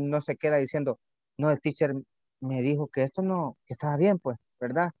usted no se queda diciendo, no, el teacher me dijo que esto no, que estaba bien, pues,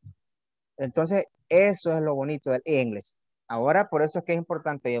 ¿verdad? Entonces, eso es lo bonito del inglés. Ahora, por eso es que es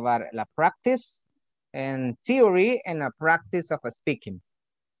importante llevar la practice en theory and la practice of speaking.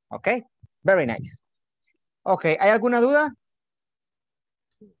 ¿Ok? Very nice. Ok, ¿hay alguna duda?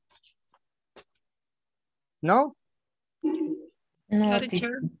 ¿No? No,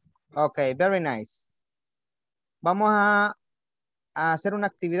 teacher. Ok, very nice. Vamos a hacer una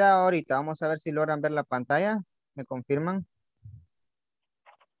actividad ahorita. Vamos a ver si logran ver la pantalla. ¿Me confirman?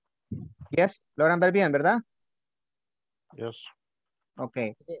 Yes, logran ver bien, ¿verdad? Yes. Ok.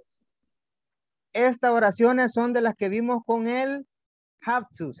 Estas oraciones son de las que vimos con el have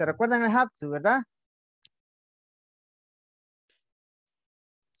to. ¿Se recuerdan el have to, verdad?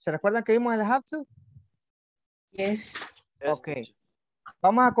 ¿Se recuerdan que vimos el have to? Yes. Ok.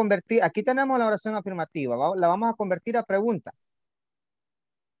 Vamos a convertir, aquí tenemos la oración afirmativa. La vamos a convertir a pregunta.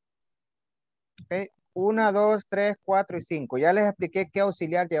 Ok. 1, 2, 3, 4 y 5. Ya les expliqué qué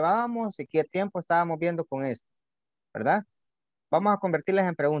auxiliar llevábamos y qué tiempo estábamos viendo con esto. ¿Verdad? Vamos a convertirlas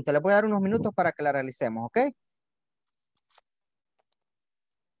en preguntas. Les voy a dar unos minutos para que la realicemos, ¿ok?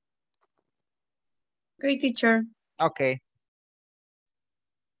 Okay, teacher. Ok.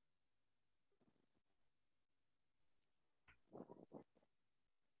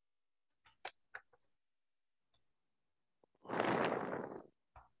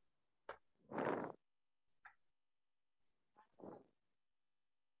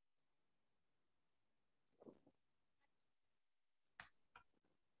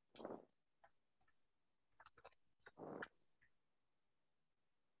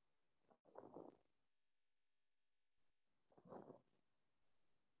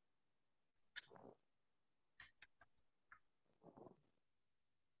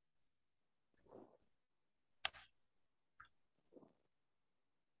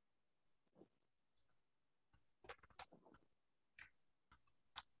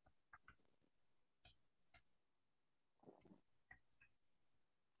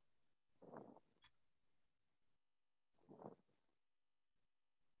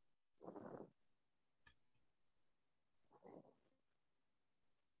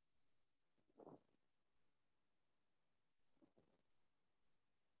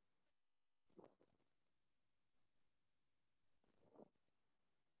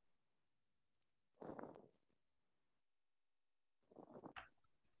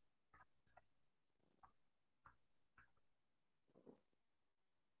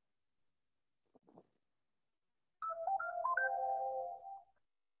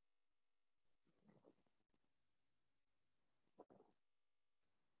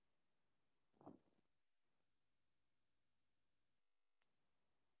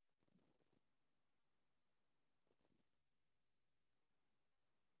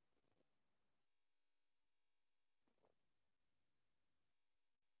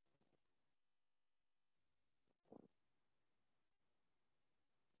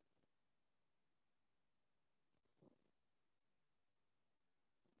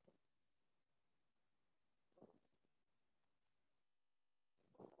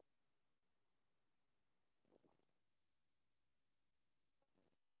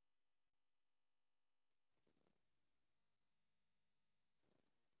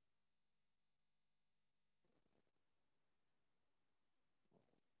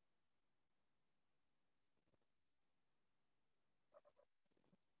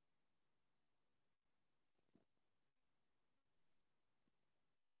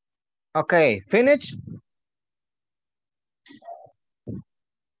 Okay, finish.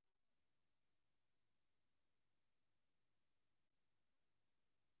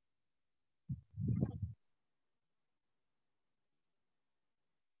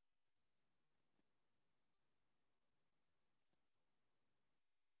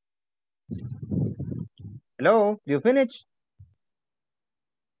 Hello, you finish?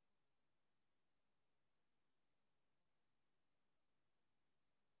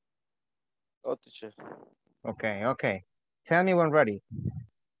 Oh, teacher. Okay, okay. Tell me when ready.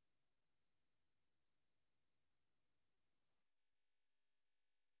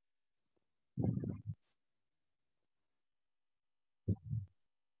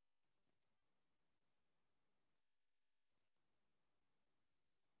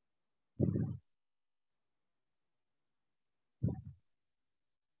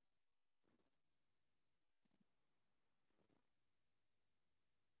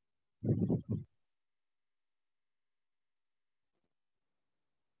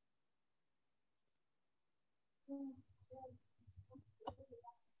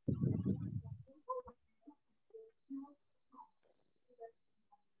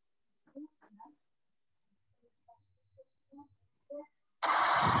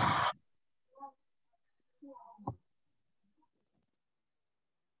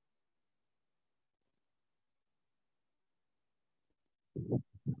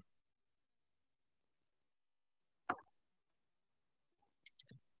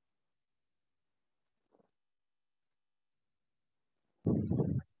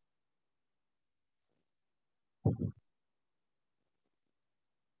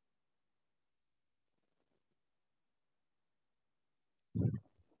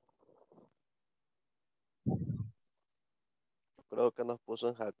 Creo que nos puso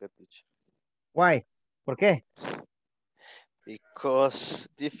en jaque, teacher. Why? ¿Por qué? Because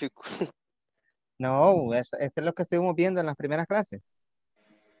difficult. No, es lo que estuvimos viendo en las primeras clases.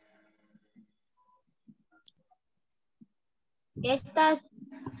 Estas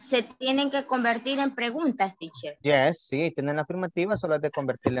se tienen que convertir en preguntas, teacher. Yes, sí, tienen la afirmativa, solo es de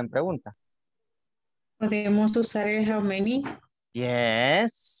convertirla en pregunta. ¿Podemos usar el how many?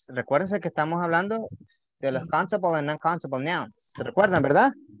 Yes, recuérdense que estamos hablando de los countable and non-countable nouns. ¿Se recuerdan,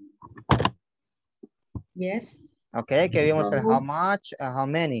 verdad? Yes. Ok, que vimos el how much, how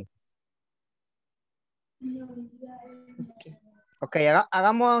many. Ok,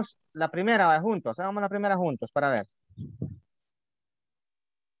 hagamos la primera juntos. Hagamos la primera juntos para ver.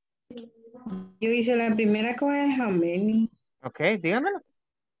 Yo hice la primera con el how many. Ok, dígamelo.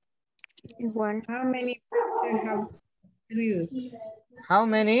 Igual. How many boxes have you? How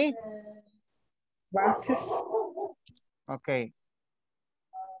many? Boxes. Ok.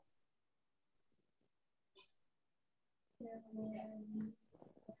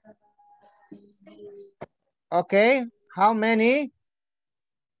 Ok, how many?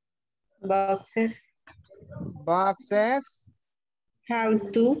 Boxes. Boxes. How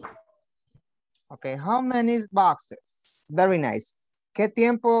to. Ok, how many boxes? Very nice. ¿Qué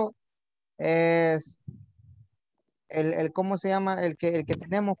tiempo es ¿cómo se llama? El que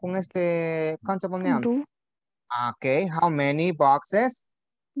tenemos con este countable nouns. Ok, how many boxes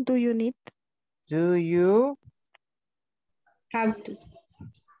Do you need? do you Have to.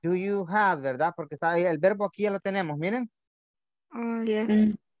 do you have, ¿verdad? Porque está ahí, el verbo aquí ya lo tenemos, miren.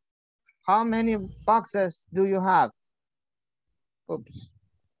 Yes. How many boxes do you have? Oops.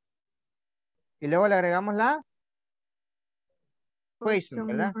 Y luego le agregamos la question,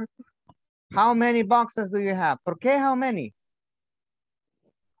 ¿verdad? How many boxes do you have? ¿Por qué how many?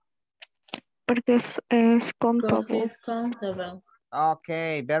 Porque es Because contable. it's countable. Ok,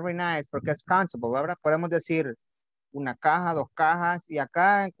 very nice, porque es countable, ¿verdad? Podemos decir una caja, dos cajas, y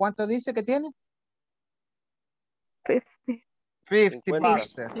acá, ¿cuánto dice que tiene? 50 50.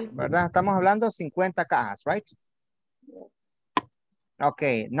 boxes, ¿verdad? Estamos hablando 50 cajas, right? Ok,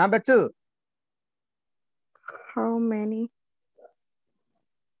 number 2. How many?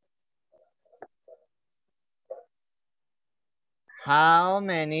 How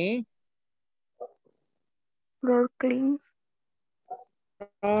many? Floor cleans.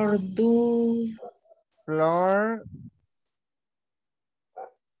 Or do. Floor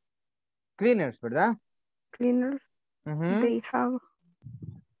cleaners, ¿verdad? Cleaners. They have.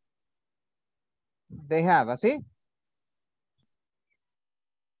 They have, ¿así?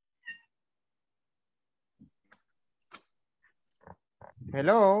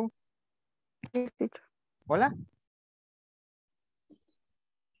 Hello. Hola.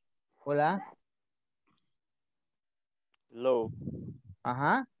 Hola. Low.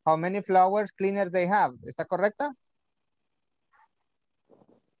 Ajá. How many flowers cleaners they have? ¿Está correcta?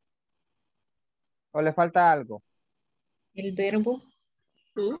 ¿O le falta algo? El verbo.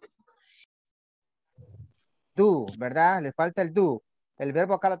 Do, ¿verdad? Le falta el do. El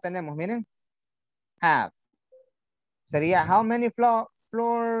verbo acá lo tenemos, miren. Have. Sería, how many floor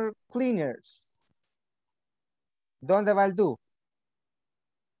cleaners? ¿Dónde va el do?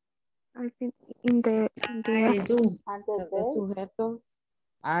 I think in the El do. Antes del sujeto.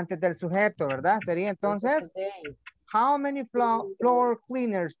 Antes del sujeto, ¿verdad? Sería entonces, how many floor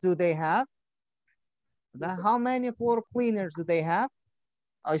cleaners do they have? ¿Verdad? How many floor cleaners do they have?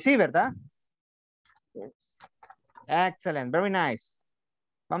 Oh, sí, ¿verdad? Yes. Excellent, very nice.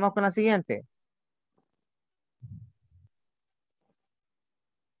 Vamos con la siguiente.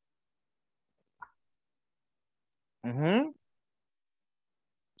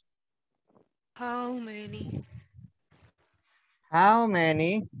 How many? How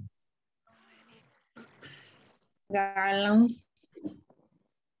many Gallons.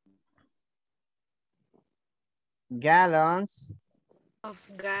 gallons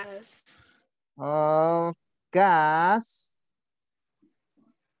Of gas. of gas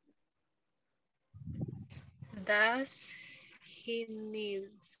Does he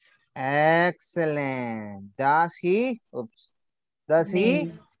needs? Excellent. Does he? Oops. Does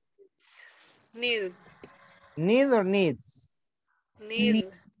he Need. need or needs?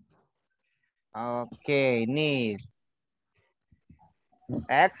 Need. Okay, need.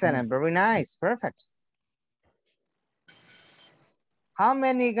 Excellent. Very nice. Perfect. How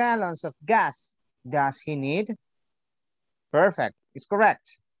many gallons of gas does he need? Perfect. It's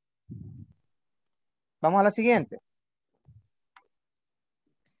correct. Vamos a la siguiente.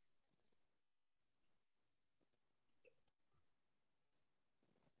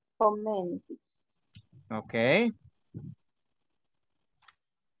 How many? Okay.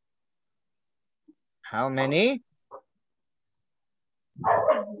 How many?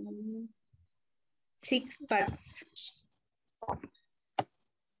 6 parts.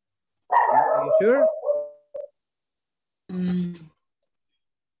 Are you sure?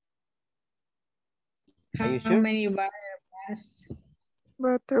 Are you How sure? many butter bars?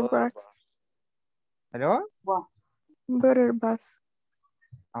 butter bus. ¿Hello? Butter bus.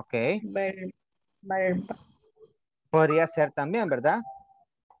 Ok. Butter Podría ser también, ¿verdad?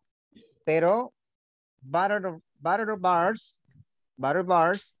 Pero butter bars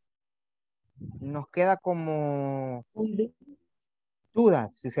nos queda como duda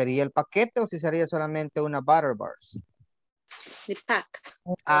si sería el paquete o si sería solamente una butter bars. The pack.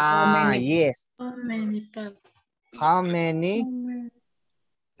 Ah, yes. How many packs? How many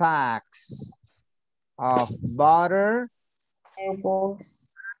packs of butter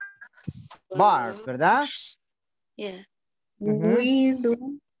bars, ¿verdad? Yeah. We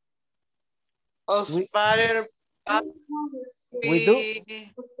do. Of butter. We do.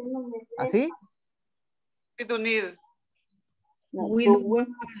 ¿Así? We do need. We do.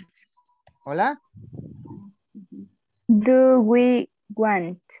 ¿Hola? Do we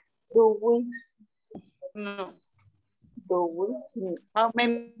want? Do we? No. Do we? How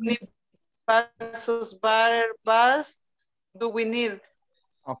many packs of butter bars do we need?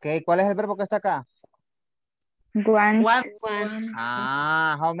 Ok, ¿cuál es el verbo que está acá? Want. One.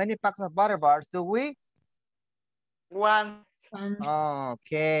 Ah, how many packs of butter bars do we? One.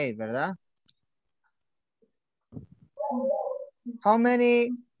 Ok, ¿verdad? How many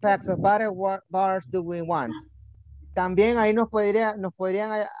packs of butter bars do we want? También ahí nos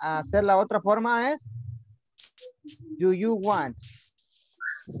podrían hacer la otra forma es do you want?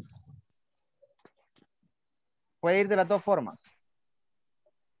 Puede ir de las dos formas.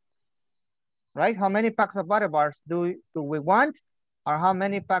 Right? How many packs of butter bars do we want? Or how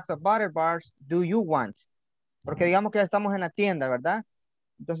many packs of butter bars do you want? Porque digamos que ya estamos en la tienda, ¿verdad?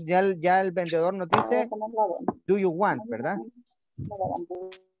 Entonces ya el vendedor nos dice do you want, ¿verdad?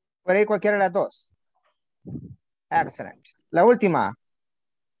 Puede ir cualquiera de las dos. Excellent. La última.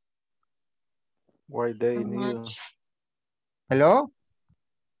 Why they need. Hello?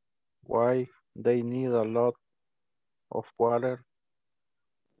 Why they need a lot of water.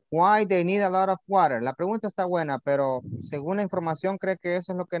 Why they need a lot of water. La pregunta está buena, pero según la información, ¿cree que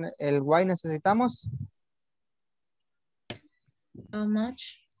eso es lo que el why necesitamos? How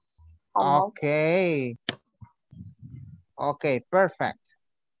much? Ok. Ok, perfect.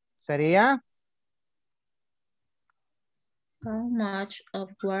 Sería? How much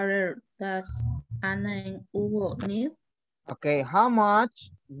of water does Ana and Hugo need? Ok, how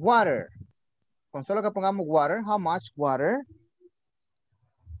much water? Con solo que pongamos water, how much water?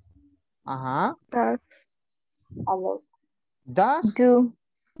 Ajá. Does?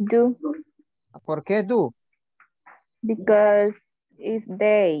 Do. ¿Por qué do? Because it's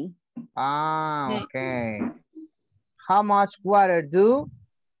day. Ah, okay. How much water do?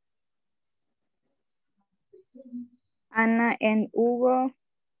 Ana and Hugo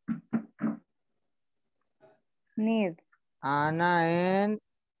need. Ana and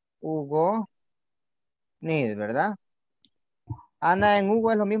Hugo need, ¿verdad? Ana and Hugo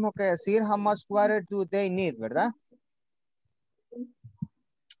es lo mismo que decir how much water do they need, ¿verdad?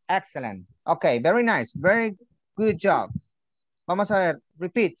 Excellent. Okay, very nice. Very good job. Vamos a ver,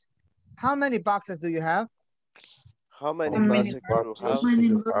 repeat. How many boxes do you have? How many boxes do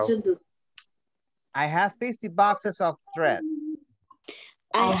you have? I have 50 boxes of thread.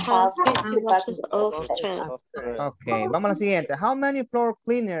 I have 50 boxes of thread. Okay, vamos a la siguiente. How many floor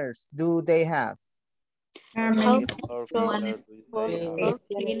cleaners do they have? How many floor cleaners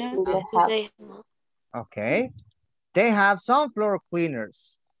do they have? Okay. They have some floor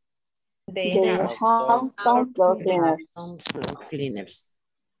cleaners. They have some floor cleaners. Some floor cleaners.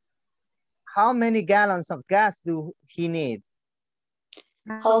 How many gallons of gas do he need?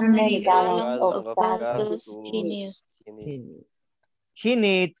 How many gallons of gas does he need? He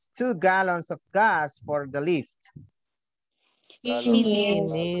needs 2 gallons of gas for the lift. He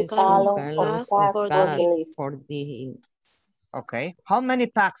needs 2 gallons of gas for the lift. Okay. How many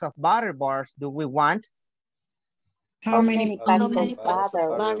packs of butter bars do we want? How many packs of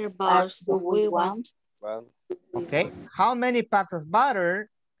butter bars do we want? Okay. How many packs of butter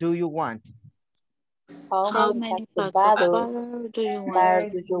do you want? How many packs of butter do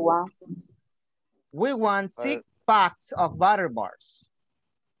you want? We want 6 packs of butter bars.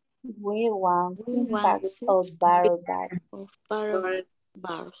 We want 6 packs of butter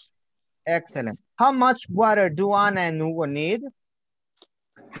bars. Excellent. How much water do Anna and Hugo need?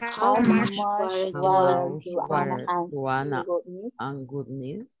 How much water do Anna and Hugo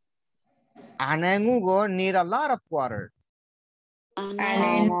need? Anna and Hugo need a lot of water. Anna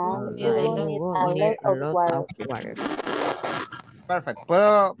and Hugo need a lot of water. Perfect.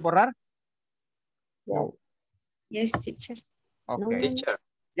 ¿Puedo borrar? No. Yes, teacher. Okay. Teacher.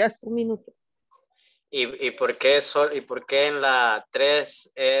 Yes. Un minuto. ¿Y por qué en la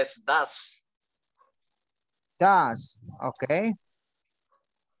 3 es das? Das, ok.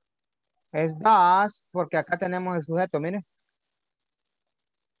 Es das porque acá tenemos el sujeto, mire.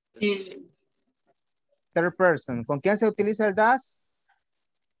 Sí. Third person. ¿Con quién se utiliza el das?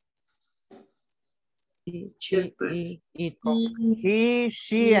 He, she, it. He,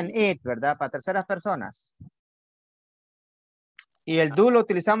 she, and it, ¿verdad? Para terceras personas. Y el do lo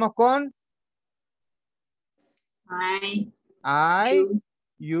utilizamos con I,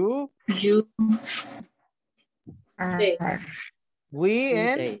 you, we,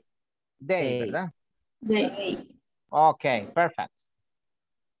 and they, ¿verdad? they. Ok, perfect.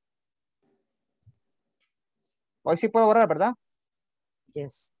 Hoy sí puedo borrar, ¿verdad?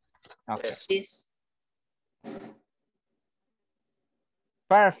 Yes. Okay. Yes.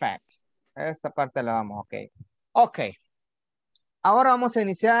 Perfect. Esta parte la vamos, ok. Ok. Ahora vamos a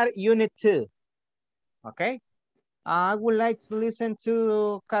iniciar Unit 2. Ok. I would like to listen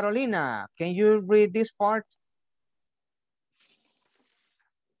to Carolina. Can you read this part?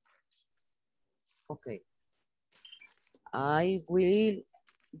 Okay. I will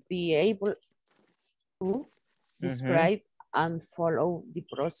be able to describe and follow the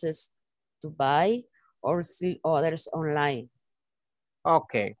process to buy or see others online.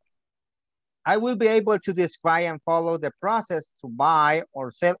 Okay. I will be able to describe and follow the process to buy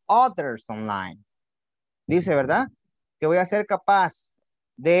or sell others online. Dice, ¿verdad? Que voy a ser capaz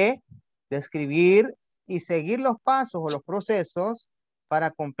de describir y seguir los pasos o los procesos para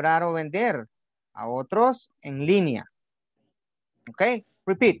comprar o vender a otros en línea. Okay,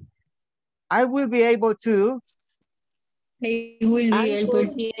 repeat. I will be able to. I will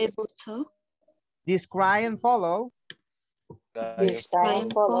be able to. Describe and follow.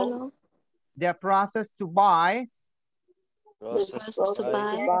 The process to buy.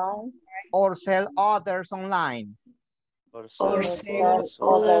 Or sell others online. Or sell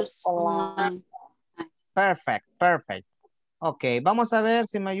others online. Perfect, perfect. Ok, vamos a ver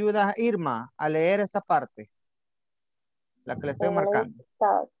si me ayuda Irma a leer esta parte. La que le estoy marcando.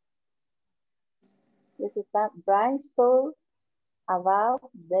 Let's start brainstorm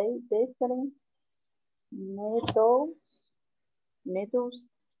about the different methods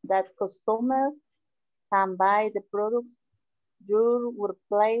that customers can buy the products your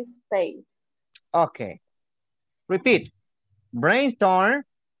workplace says. Okay. Repeat. Brainstorm.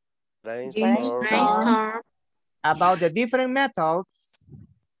 Brainstorm. About the different methods.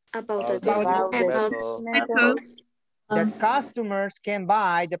 About the different methods. That customers can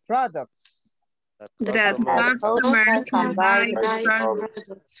buy the products. That customers can buy the products.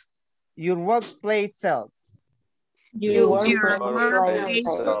 Your workplace sells. Your workplace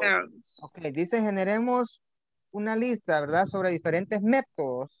sells. Ok, dice generemos una lista, ¿verdad? Sobre diferentes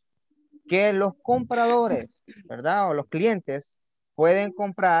métodos que los compradores, ¿verdad? O los clientes pueden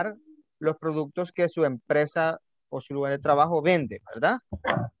comprar los productos que su empresa o su lugar de trabajo vende, ¿verdad?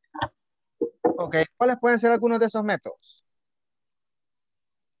 Ok, ¿cuáles pueden ser algunos de esos métodos?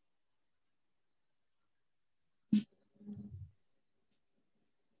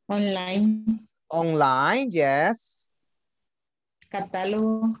 Online. Online, yes.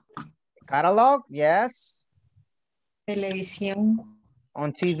 Catálogo. Catalog, yes. Televisión.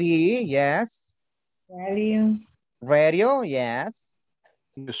 On TV, yes. Radio. Radio, yes.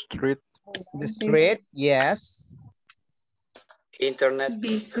 The street. The street, yes. Internet.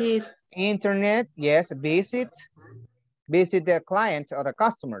 Visit. Internet, yes. Visit the client or the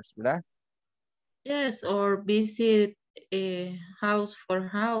customers, ¿verdad? Yes, or visit house for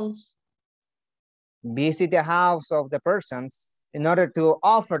house. Visit the house of the persons in order to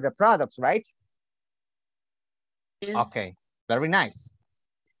offer the products, right? Yes. Okay, very nice.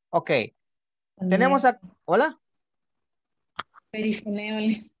 Okay, tenemos a, hola?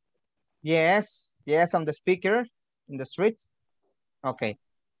 Perifoneo. Yes, yes, on the speaker, in the streets. Okay,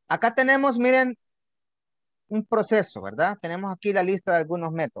 acá tenemos, miren, un proceso, ¿verdad? Tenemos aquí la lista de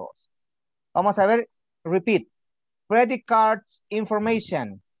algunos métodos. Vamos a ver, repeat. Credit cards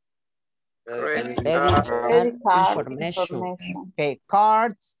information. Credit Credit card information. Okay,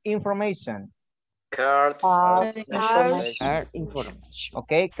 cards information. Cards. Card information.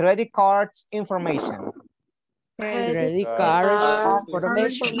 Okay, credit cards information. Credit card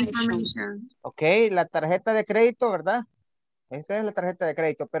Information. Okay, la tarjeta de crédito, ¿verdad? Esta es la tarjeta de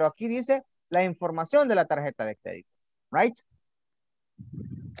crédito, pero aquí dice la información de la tarjeta de crédito, right?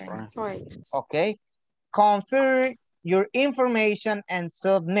 Okay, confirm your information and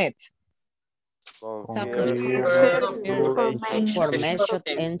submit. Information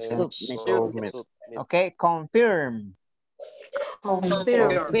and submit. Okay, confirm.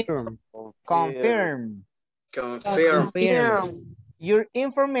 Confirm. Confirm. Confirm. Your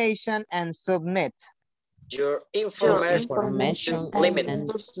information and submit. Your information limit. And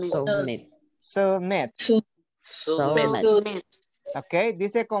submit. Submit. Submit. Ok,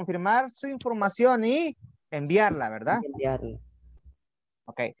 dice confirmar su información y enviarla, ¿verdad? Enviarla.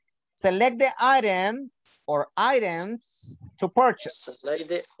 Ok. Select the item or items to purchase. Select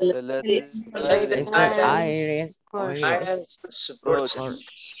the Items. items to purchase.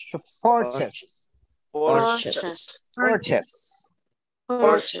 To purchase. Purchase.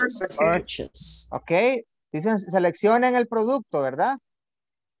 Purchase. Ok. Dicen seleccionen el producto, ¿verdad?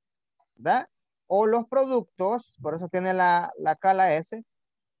 ¿Verdad? O los productos, por eso tiene la cala S,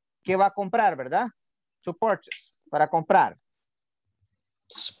 que va a comprar, ¿verdad? To purchase, para comprar.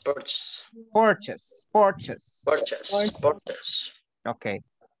 Purchase. Purchase, purchase. Purchase. Purchase. Okay.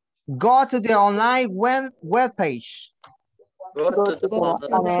 Go to the online web page. Go to the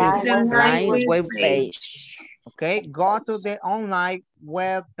Online web page. Okay. Go to the online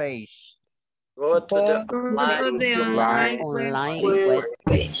web page. Go to the online Web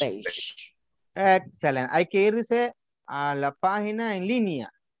page. Excellent. Hay que irse a la página en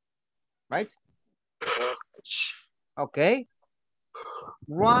línea. Right? Okay.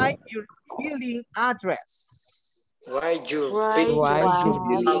 Write your billing address. Write your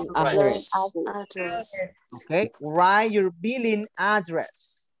billing address. Okay. Write your billing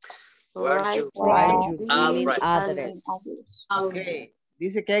address. Write your billing address. Okay.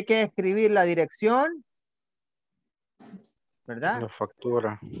 Dice que hay que escribir la dirección, ¿verdad? La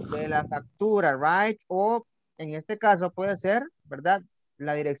factura. De la factura, right? O en este caso puede ser, ¿verdad?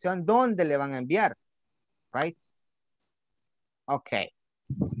 La dirección donde le van a enviar, right? Okay.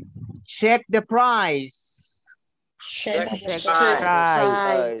 Check the price. Check the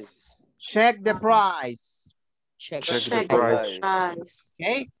price. Check the price. Check the price.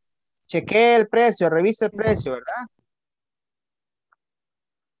 Okay. Cheque el precio, revise el precio, ¿verdad?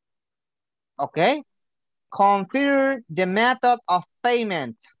 Okay. Confirm the method of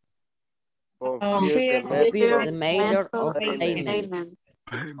payment. Confirm the method of payment.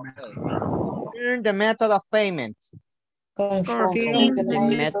 Confirm the method of payment. Confirm the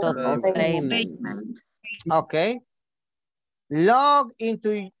method of payment. Okay. Log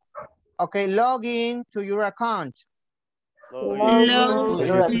into your account. Log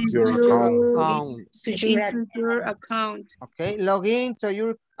Account. your account. Okay. Log into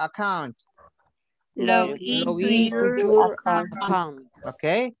your account. Log into your account.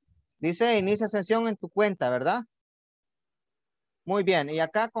 Okay. Dice inicia sesión en tu cuenta, ¿verdad? Muy bien. Y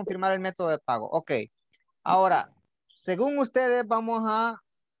acá confirmar el método de pago. Ok. Ahora, según ustedes vamos a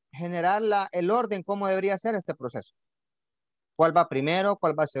generar el orden, cómo debería ser este proceso. ¿Cuál va primero?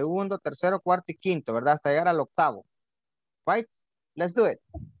 ¿Cuál va segundo? Tercero, cuarto y quinto, ¿verdad? Hasta llegar al octavo. Right? Let's do it.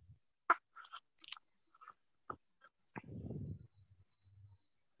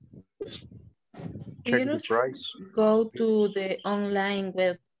 First, go to the online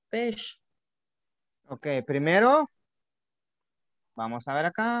web page. Ok, primero, vamos a ver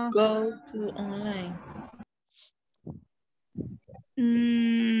acá. Go to online.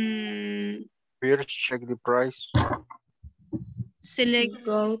 First, check the price. Select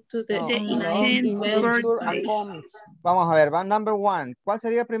go to the online web page. Vamos a ver, va number one. ¿Cuál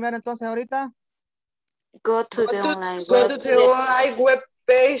sería primero entonces ahorita? Go to the online web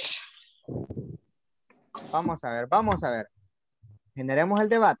page. Vamos a ver, vamos a ver. Generemos el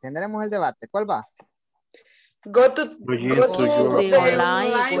debate. ¿Cuál va? Go to the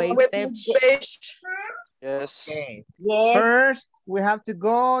online web page. Yes. Okay. Yes. First, we have to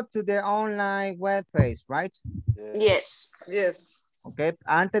go to the online web page, right? Yes. Yes. Okay.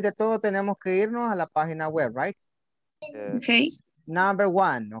 Antes de todo, tenemos que irnos a la página web, right? Yes. Okay. Number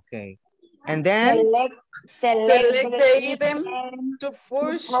one, okay. And then? Select the item to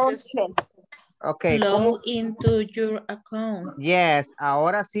purchase. Okay. Log into your account. Yes,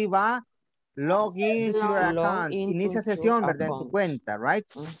 ahora sí va. Log into your account. Inicia sesión, ¿verdad? En tu cuenta,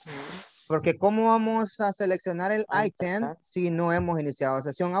 right? Porque ¿cómo vamos a seleccionar el item si no hemos iniciado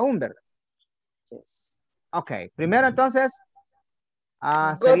sesión aún, verdad? Ok, primero entonces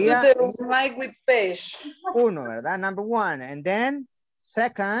sería Go to the online web page. uno, ¿verdad? Number one. And then,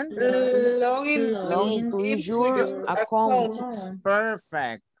 second. Log into your account.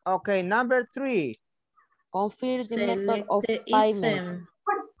 Perfect. Okay, number three. Confirm the method of payment.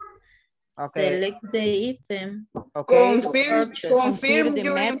 Okay. Select the item. Okay. Confirm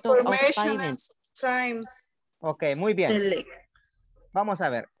your information and times. Ok, muy bien. Select. Vamos a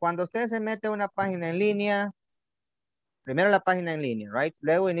ver. Cuando usted se mete a una página en línea, primero la página en línea, right?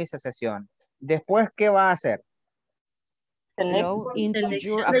 Luego inicia sesión. Después, ¿qué va a hacer? Log into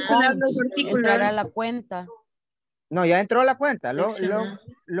your account. Entrar a la cuenta. No, ya entró a la cuenta.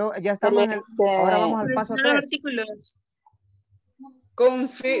 Ya estamos en el... Ahora vamos al paso 3.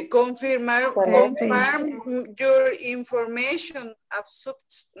 Confirm your information.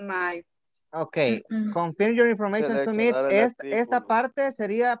 Ok, confirm your information submit. Esta parte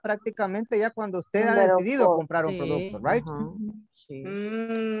sería prácticamente ya cuando usted ha decidido comprar un producto, right?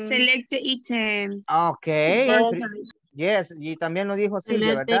 Select the items. Ok. Yes, y también lo dijo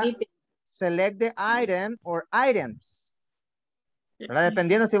Silvia, ¿verdad? Select the item or items. ¿Verdad?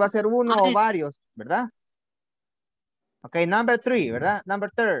 Dependiendo si va a ser uno o varios, ¿verdad? Ok, number 3, ¿verdad?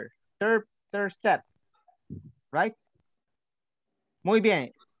 Number third step. Right? Muy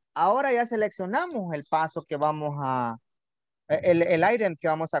bien. Ahora ya seleccionamos el paso que vamos a, el item que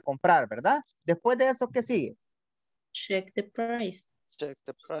vamos a comprar, ¿verdad? Después de eso, ¿qué sigue? Check the price. Check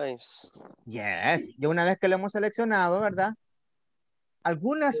the price. Yes. Ya una vez que lo hemos seleccionado, ¿verdad?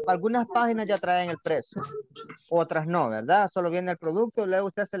 Algunas páginas ya traen el precio. Otras no, ¿verdad? Solo viene el producto, luego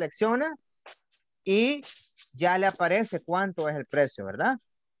usted selecciona y ya le aparece cuánto es el precio, ¿verdad?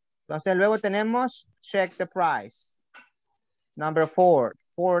 Entonces luego tenemos check the price. Number 4,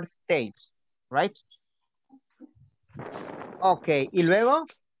 fourth stage, right? Ok, y luego?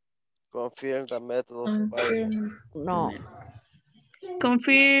 Confirm the method of payment. No.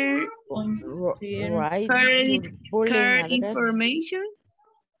 Confirm card information.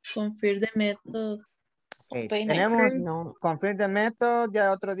 Confirm the method. Okay, tenemos confirm the method,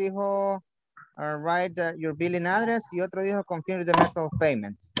 ya otro dijo write your billing address y otro dijo confirm the method of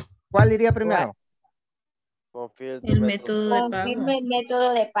payment. ¿Cuál iría primero? El método de pago. Confirme el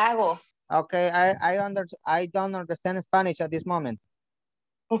método de pago. Okay, I don't understand Spanish at this moment.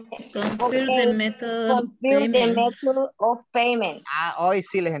 Confirm the method of payment. Hoy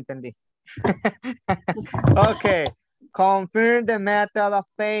sí les entendí. Okay, confirm the method of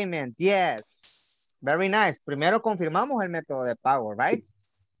payment. Yes, very nice. Primero confirmamos el método de pago, right?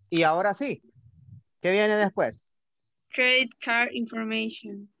 Y ahora sí, ¿qué viene después? Credit card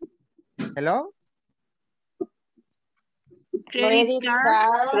information. Hello? Credit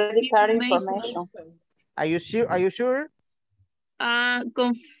card information. Are you sure?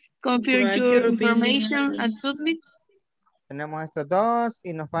 Confirm your information and submit. Tenemos estos dos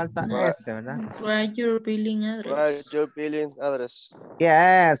y nos falta este, ¿verdad? Write your billing address. Write your billing address.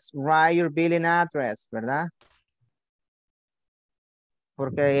 Yes, write your billing address, ¿verdad?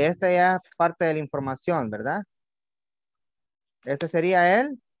 Porque esta ya es parte de la información, ¿verdad? Este sería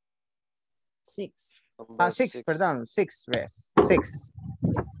el 6. Perdón, 6.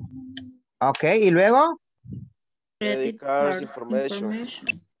 Ok, y luego Credit card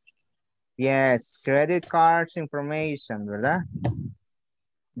information. Yes, credit cards information, ¿verdad?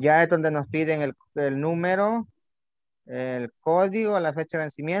 Ya es donde nos piden el número, el código, la fecha de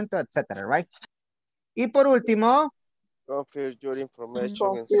vencimiento, etcétera, right? Y por último, Confirm your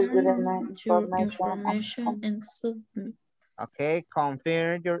information and Confirm your Information and submit. ok,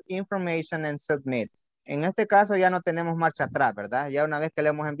 confirm your information and submit. En este caso ya no tenemos marcha atrás, ¿verdad? Ya una vez que le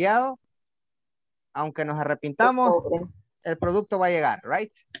hemos enviado, aunque nos arrepintamos, el producto va a llegar,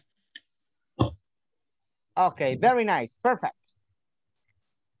 right? Ok, very nice, perfect.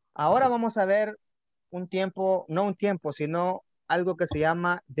 Ahora vamos a ver un tiempo, no un tiempo, sino algo que se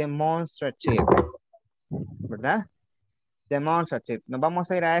llama demonstrative, ¿verdad? Demonstrative. Nos vamos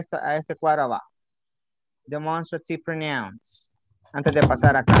a ir a este cuadro abajo. Demonstrative pronouns. Antes de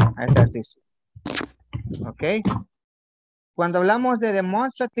pasar acá, a este ejercicio. Ok. Cuando hablamos de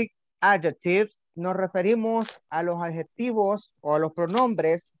demonstrative adjectives, nos referimos a los adjetivos o a los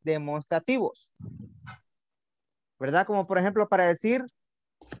pronombres demostrativos. ¿Verdad? Como por ejemplo para decir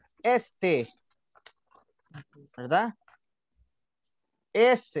este, ¿verdad?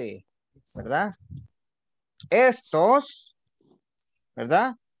 Ese, ¿verdad? Estos,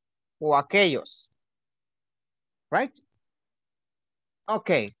 ¿verdad? O aquellos. Right? Ok.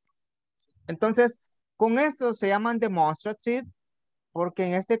 Entonces, con esto se llaman demonstrative porque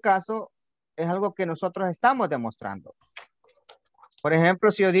en este caso es algo que nosotros estamos demostrando. Por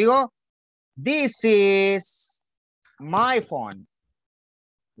ejemplo, si yo digo, this is my phone,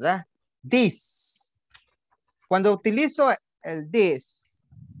 ¿verdad? This. Cuando utilizo el this,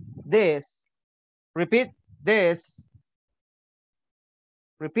 repeat this,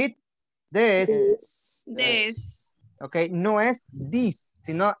 repeat this. This. Ok, no es this,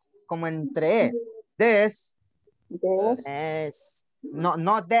 sino como entre this. This. No,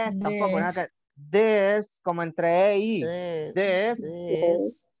 no this tampoco. No, this como entre y. This.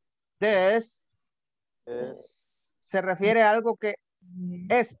 Se refiere a algo que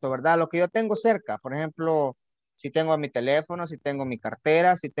esto, ¿verdad? Lo que yo tengo cerca. Por ejemplo, si tengo mi teléfono, si tengo mi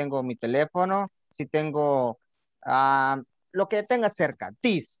cartera, si tengo mi teléfono, si tengo lo que tenga cerca.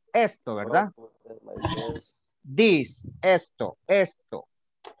 This, esto, ¿verdad? This, esto.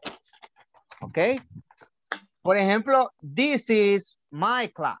 ¿Ok? Por ejemplo, this is my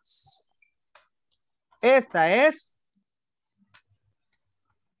class. Esta es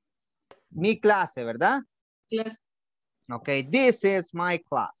mi clase, ¿verdad? Clase. Ok, this is my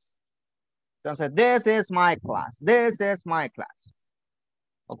class. Entonces, this is my class. This is my class.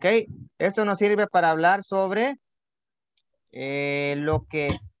 Ok, esto nos sirve para hablar sobre lo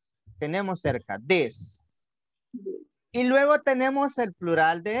que tenemos cerca. This. Y luego tenemos el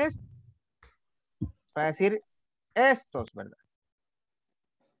plural de esto. Para decir estos, ¿verdad?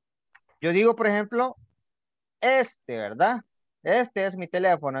 Yo digo, por ejemplo, este, ¿verdad? Este es mi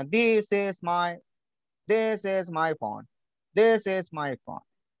teléfono. This is my phone. This is my phone.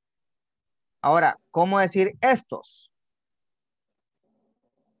 Ahora, ¿cómo decir estos?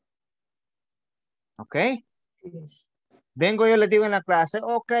 ¿Ok? Vengo yo les digo en la clase,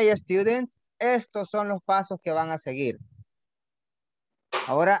 ok, students, estos son los pasos que van a seguir.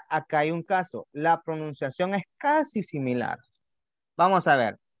 Ahora, acá hay un caso. La pronunciación es casi similar. Vamos a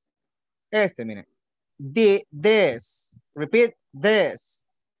ver. Miren. This. Repeat, this.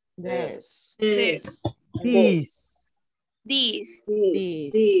 This. This. This. This.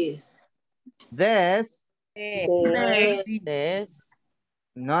 This. This.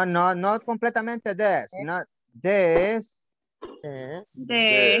 No completamente this. No, this.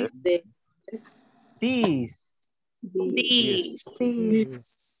 This.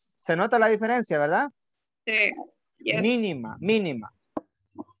 Se nota la diferencia, ¿verdad? Sí. Yes. Mínima.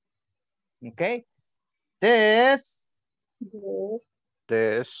 Ok. This.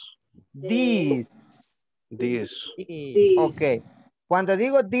 Ok. Cuando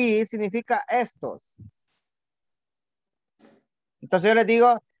digo this, significa estos. Entonces yo les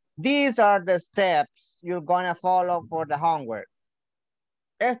digo, these are the steps you're gonna follow for the homework.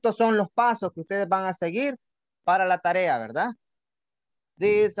 Estos son los pasos que ustedes van a seguir para la tarea, ¿verdad?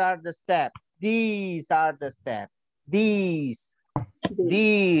 These are the steps. These are the steps. These.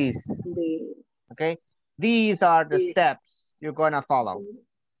 Okay. These are the steps you're gonna follow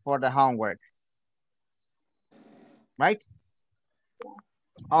for the homework. Right?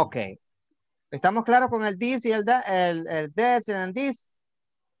 Okay. ¿Estamos claros con el this y el this and this?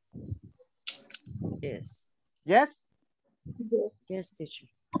 Yes. Yes? Yes, teacher.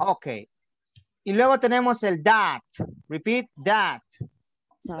 Okay. Y luego tenemos el that. Repeat, that.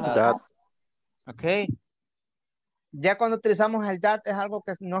 Okay. Ya cuando utilizamos el that es algo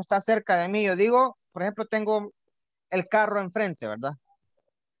que no está cerca de mí. Yo digo, por ejemplo, tengo el carro enfrente, ¿verdad?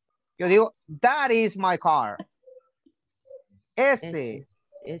 Yo digo, that is my car. Ese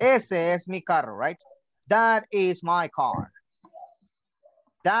es mi carro, right? That is my car.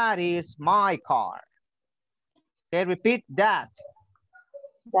 That is my car. Okay, repeat that.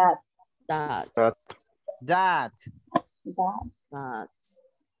 That.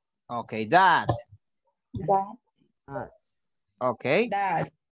 Okay, that. Okay.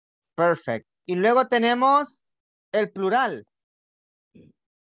 That. Perfect. Y luego tenemos el plural.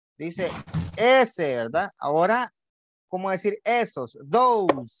 Dice ese, ¿verdad? Ahora, ¿cómo decir esos?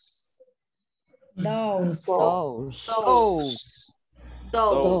 Those.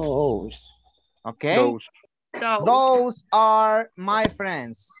 Okay. Those are my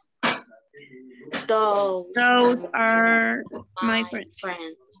friends. Those are my friends.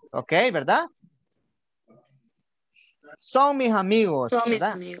 Okay, ¿verdad? Son mis amigos,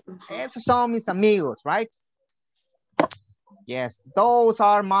 ¿verdad? Esos son mis amigos, right? Yes, those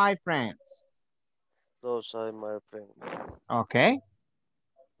are my friends. Those are my friends. Okay.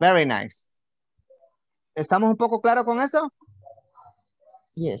 Very nice. ¿Estamos un poco claros con eso?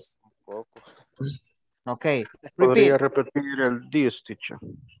 Yes. Poco. Okay. Podría repetir el this, teacher.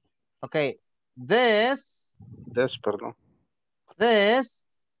 Okay. This. This, perdón. This.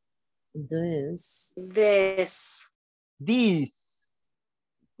 This. These.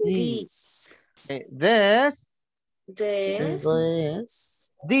 These. Okay. This.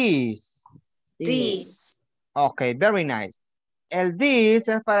 These. These. Okay, very nice. El this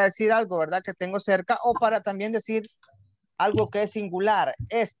es para decir algo, ¿verdad? Que tengo cerca o para también decir algo que es singular.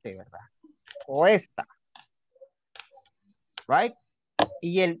 Este, ¿verdad? O esta. Right?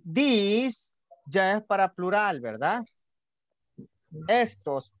 Y el these ya es para plural, ¿verdad?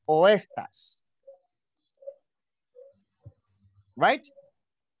 Estos o estas. Right?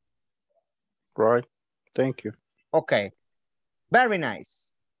 Right. Thank you. Okay. Very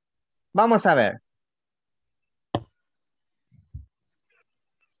nice. Vamos a ver.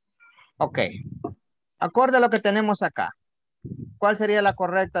 Ok. Acorde a lo que tenemos acá. ¿Cuál sería la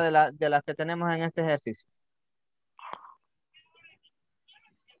correcta de las que tenemos en este ejercicio?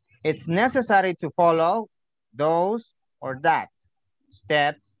 It's necessary to follow those or that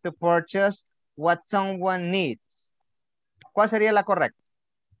steps to purchase what someone needs. ¿Cuál sería la correcta?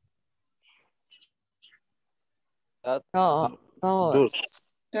 Those.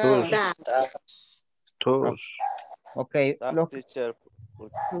 Ok. Teacher.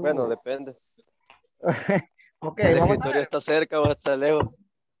 Bueno, depende. Ok, el vamos a escritorio ver. está cerca o está lejos.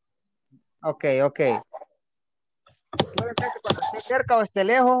 Ok. Puede ser que cuando esté cerca o esté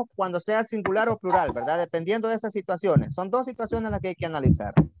lejos, cuando sea singular o plural, ¿verdad? Dependiendo de esas situaciones. Son dos situaciones las que hay que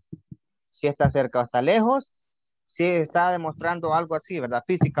analizar. Si está cerca o está lejos, si está demostrando algo así, ¿verdad?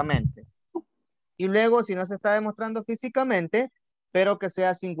 Físicamente. Y luego, si no se está demostrando físicamente, pero que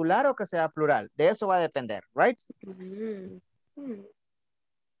sea singular o que sea plural. De eso va a depender, ¿right?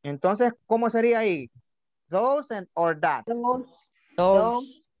 Entonces, ¿cómo sería ahí? Those or that.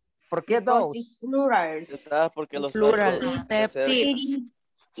 Those. ¿Por qué those? It's plural. Porque los Plural. pasos Steps.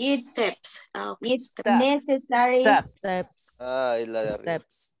 It's Steps. necessary. Steps. Ah, y la de arriba.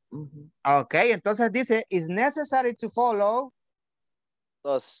 Steps. Ok, entonces dice, it's necessary to follow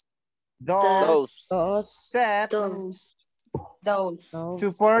Those steps Those.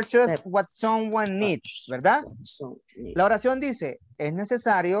 to purchase what someone needs, ¿verdad? La oración dice, es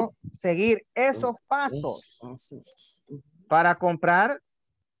necesario seguir esos pasos para comprar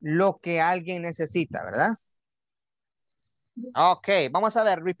lo que alguien necesita, ¿verdad? Ok, vamos a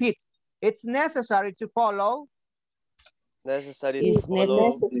ver, repeat. It's necessary to follow. It's necessary to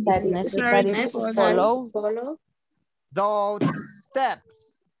follow Those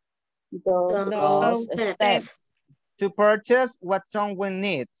steps. those steps To purchase what someone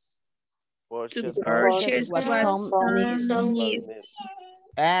needs. to purchase what someone needs.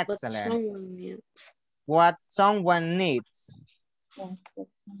 Excellent. What someone needs.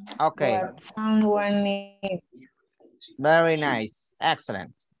 Okay. What someone needs. Very nice.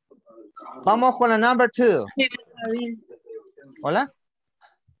 Excellent. Vamos con la number 2. Hola.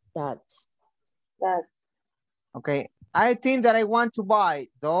 That. Okay. I think that I want to buy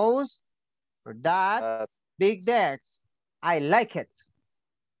those or that big decks. I like it.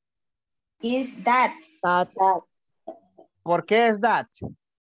 Is that. ¿Por qué es that?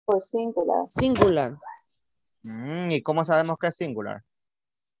 Por singular. Singular. ¿Y cómo sabemos que es singular?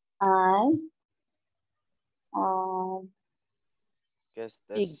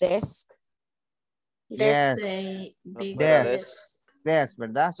 Big desk. Yes. Big Desk,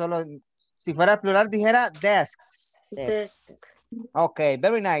 ¿verdad? Solo si fuera plural dijera desks. Okay,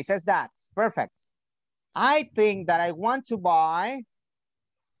 very nice. It's that. Perfect. I think that I want to buy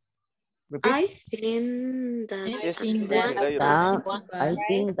Repeat. I think that Yes, I want to refrigerator. buy. I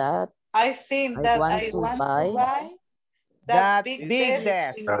think that I think I that want I to want to buy buy That that big big desk.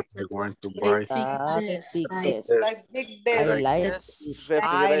 desk. That I want to I buy. think that this. big Yes. desk. That big I desk. like Yes. it. I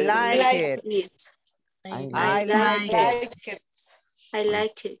Refrigerator. I like like it. It. I I like like it. like it. I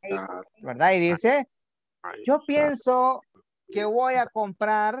like it. that. ¿Verdad? Y dice, I yo pienso que voy a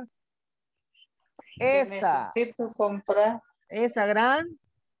comprar Que esa gran.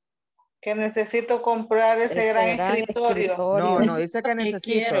 que necesito comprar ese gran escritorio. No, dice que necesito,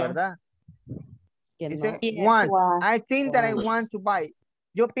 quiero. ¿verdad? Que Dice no. want. Want. I think that I Want. want to buy.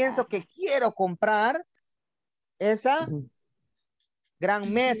 Yo pienso que quiero comprar esa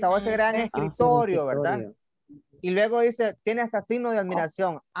gran mesa o ese gran escritorio, ¿verdad? Y luego dice, tiene hasta signo de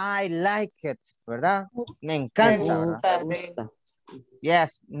admiración. I like it, ¿verdad? Me encanta, ¿verdad? Me gusta.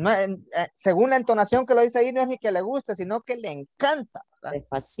 Yes. No, según la entonación que lo dice ahí, no es ni que le guste, sino que le encanta, ¿verdad? Le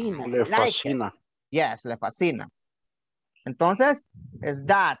fascina. Le Like fascina. it. Yes, le fascina. Entonces, es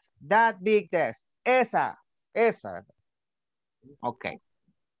that big desk. Esa. Okay.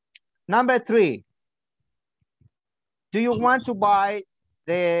 Number 3. Do you want to buy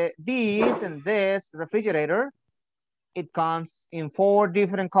this and this refrigerator? It comes in 4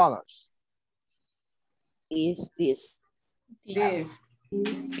 different colors. Is this. This.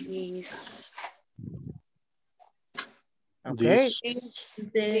 This. Okay. This.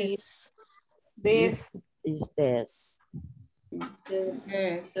 This. Is this.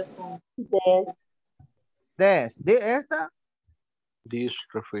 Esta. This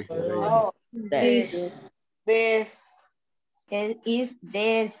refrigerator. Oh, This. It is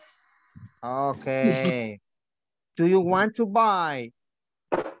this. Okay. Do you want to buy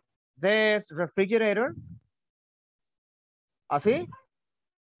this refrigerator? ¿Así?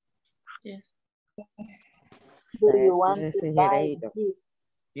 Yes. Do you This want to buy refrigerator. this?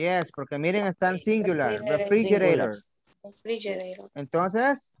 Yes, porque miren, está en singular. Refrigerator. Refrigerator.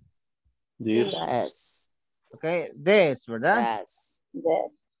 Entonces, This. Yes. okay, this, ¿verdad?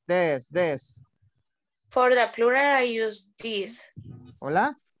 Yes. This. For the plural, I use this.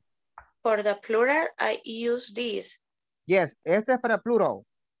 ¿Hola? For the plural, I use this. Yes, este es para plural.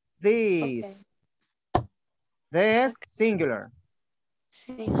 This. This, singular.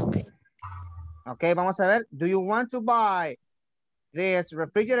 Sí, okay. Okay, vamos a ver. Do you want to buy this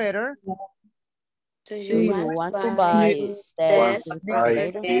refrigerator? Do Do you want to buy this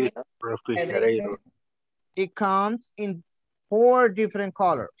refrigerator? It comes in 4 different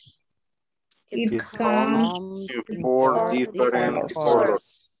colors. It comes in 4 different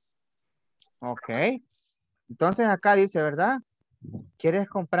colors. Ok. Entonces acá dice, ¿verdad? ¿Quieres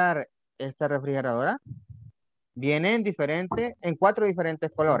comprar esta refrigeradora? Viene en 4 diferentes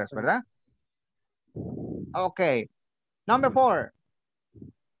colores, ¿verdad? Ok. Number 4.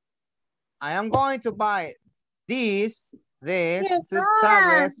 I am going to buy this 2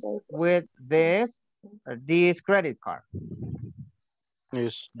 tablets with this credit card.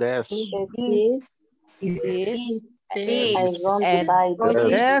 Is this. This. I want to buy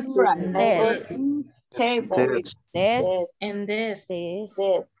This. table. This. And this.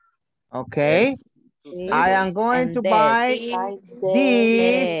 Okay. I am going to buy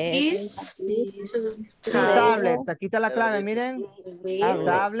these 2 tablets. Aquí está la clave, miren.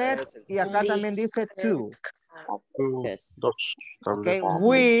 Tablets. Y acá también dice 2. Yes. Okay.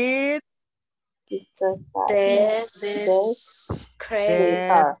 With this credit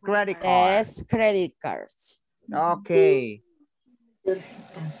credit card. Yes, credit cards. Okay.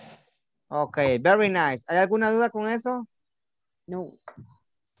 Okay, very nice. ¿Hay alguna duda con eso? No.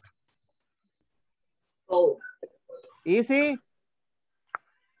 Easy.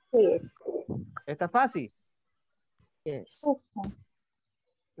 Sí. Está fácil. Yes.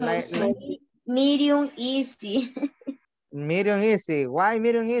 Medium easy. Medium easy. Why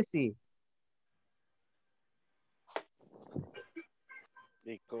medium easy?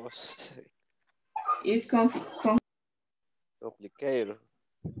 Because It's complicated.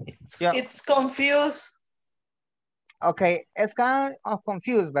 It's confused. Okay, it's kind of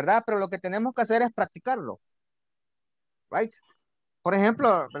confused, ¿verdad? Pero lo que tenemos que hacer es practicarlo. Right? Por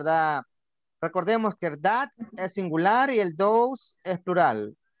ejemplo, ¿verdad? Recordemos que el that es singular y el those es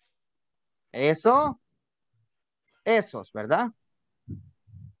plural. Esos, ¿verdad?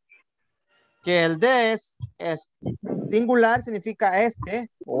 Que el this es singular, significa este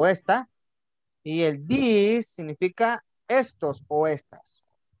o esta. Y el this significa estos o estas.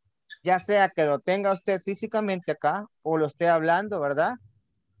 Ya sea que lo tenga usted físicamente acá o lo esté hablando, ¿verdad?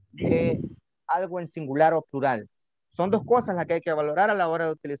 Algo en singular o plural. Son 2 cosas las que hay que valorar a la hora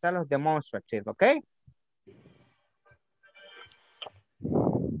de utilizar los demonstrative, ¿ok?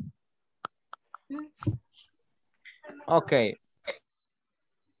 Ok.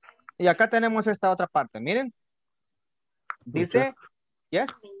 Y acá tenemos esta otra parte, miren. Dice, yes.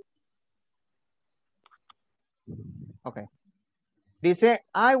 Ok. Dice,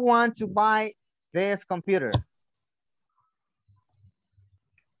 I want to buy this computer.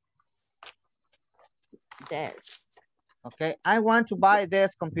 This. Okay, I want to buy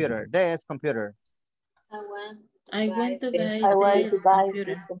this computer. This computer. I want to buy this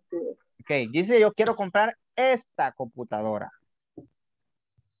computer. Ok, dice yo quiero comprar esta computadora.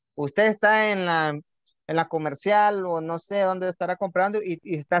 Usted está en la comercial o no sé dónde estará comprando y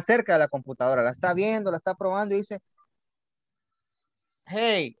está cerca de la computadora. La está viendo, la está probando y dice,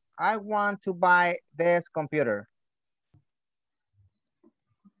 hey, I want to buy this computer.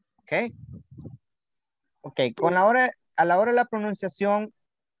 Ok. Ok, a la hora de la pronunciación,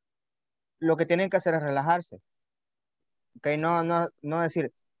 lo que tienen que hacer es relajarse. Ok, no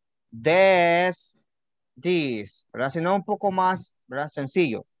decir this, ¿verdad? Sino un poco más, ¿verdad?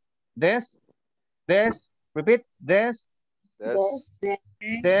 Sencillo. This, repeat, this,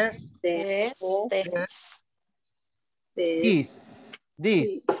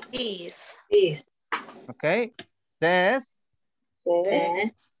 okay, this,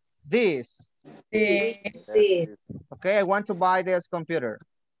 okay, I want to buy this computer.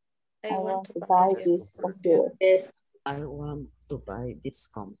 I want to buy this computer. I want to buy this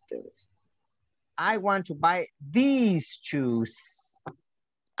computer. I want to buy these shoes.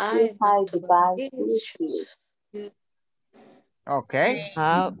 I want to buy these shoes. Okay.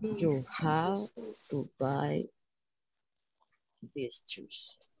 How you have to buy these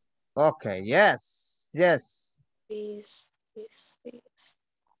shoes. Okay, yes.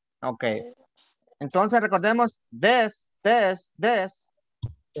 Okay. Entonces recordemos this.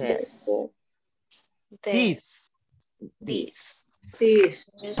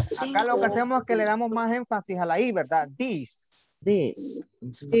 Acá lo que hacemos es que le damos más énfasis a la I, ¿verdad? This.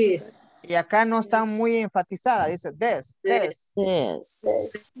 Y acá no está muy enfatizada, dice this.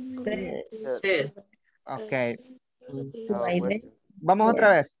 Ok. Vamos otra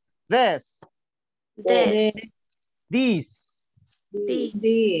vez. This.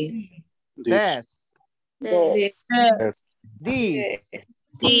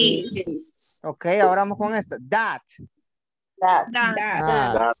 Ok, ahora vamos con esto. That.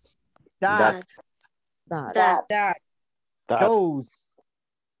 Those.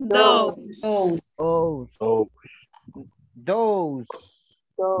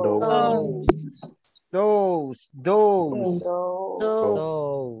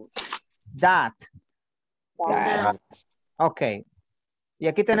 That. Ok. Y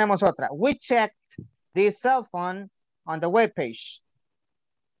aquí tenemos otra. We checked the cell phone on the web page.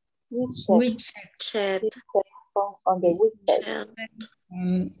 We checked on the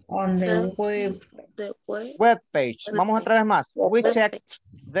Web page. Vamos otra vez más. We checked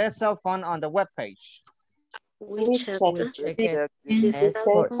the cell phone on the web page. We checked the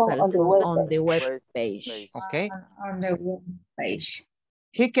cell phone on the web page. Okay. On the web page.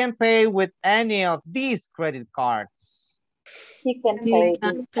 He can pay with any of these credit cards. He can pay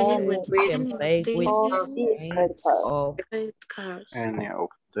with credit cards. Any of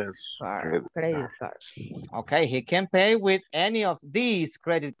these Credit cards. Okay, he can pay with any of these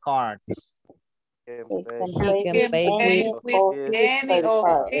credit cards. He can pay with any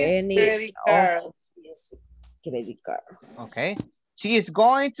of these credit cards. Okay. She is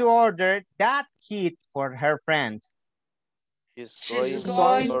going to order that kit for her friend. She's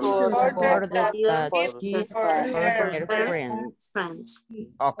going to order that kit for her friends.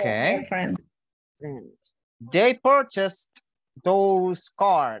 Okay. They purchased those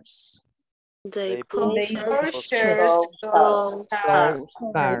cards. They purchased those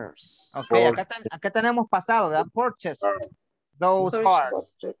cards. Okay, acá tenemos pasado, ¿verdad? Purchased those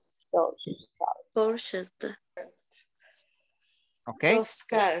cards. Purchased. Okay. Those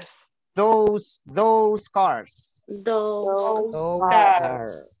cards. Those cars. Those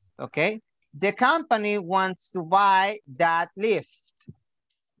cars. Okay. The company wants to buy that lift.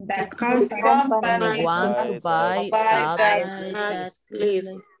 The company wants to buy that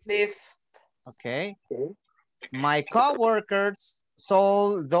lift. Okay. My coworkers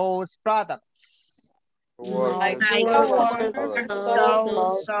sold those products. My coworkers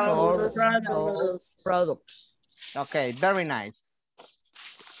sold those products. Okay, very nice.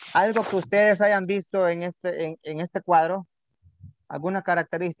 Algo que ustedes hayan visto en este cuadro, alguna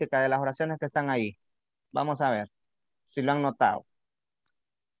característica de las oraciones que están ahí. Vamos a ver si lo han notado.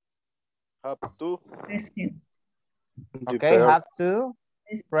 Have to. Okay, have to,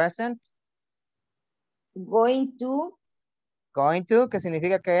 present. Going to. Going to, ¿qué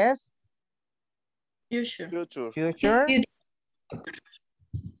significa que es? Future. Future. Future.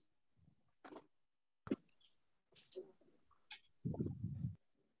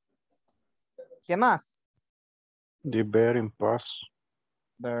 ¿Qué más? The verb in past.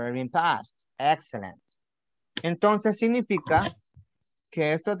 Verb in past. Excellent. Entonces significa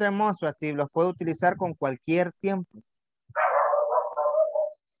que estos demonstrativos los puedo utilizar con cualquier tiempo.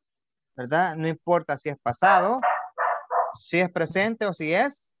 ¿Verdad? No importa si es pasado, si es presente o si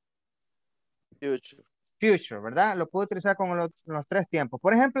es Future. future, ¿verdad? Lo puedo utilizar con los tres tiempos.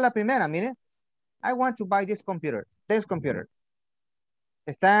 Por ejemplo, la primera, mire. I want to buy this computer. This computer.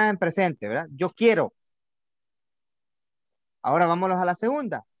 Está en presente, ¿verdad? Yo quiero. Ahora vámonos a la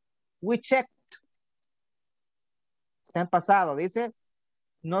segunda. We checked. Está en pasado. Dice,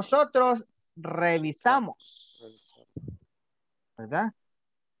 nosotros revisamos, ¿verdad?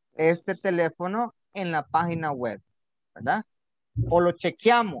 Este teléfono en la página web, ¿verdad? O lo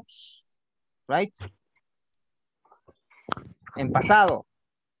chequeamos, right? En pasado.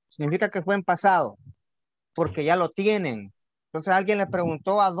 Significa que fue en pasado, porque ya lo tienen. Entonces alguien le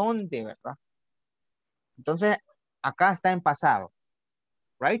preguntó a dónde, ¿verdad? Entonces, acá está en pasado,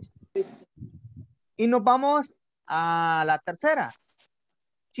 right? Y nos vamos a la tercera.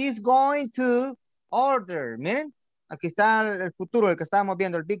 She's going to order. Miren, aquí está el futuro, el que estábamos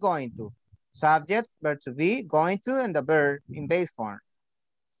viendo, el be going to. Subject, verb to be, going to, and the verb in base form.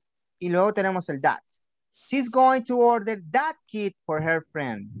 Y luego tenemos el that. She's going to order that kit for her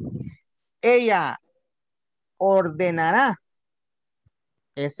friend. Ella ordenará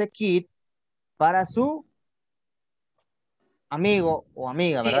ese kit para su amigo o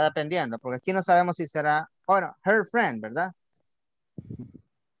amiga, ¿verdad? Dependiendo, porque aquí no sabemos si será, bueno, her friend, ¿verdad?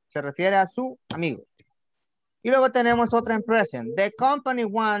 Se refiere a su amigo. Y luego tenemos otra en present. The company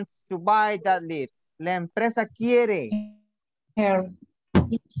wants to buy that lift. La empresa quiere.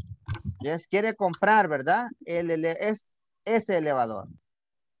 Yes, quiere comprar, ¿verdad? Ese elevador.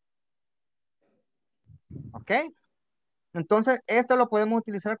 ¿Ok? Entonces, esto lo podemos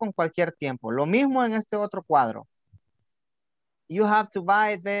utilizar con cualquier tiempo. Lo mismo en este otro cuadro. You have to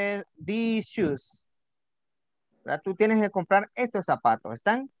buy these shoes. ¿Verdad? Tú tienes que comprar estos zapatos.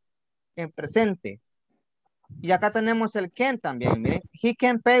 Están en presente. Y acá tenemos el can también. Miren. He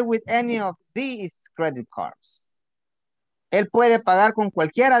can pay with any of these credit cards. Él puede pagar con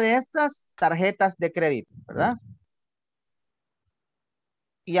cualquiera de estas tarjetas de crédito, ¿verdad?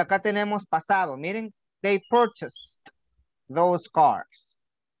 Y acá tenemos pasado. Miren. They purchased those cars.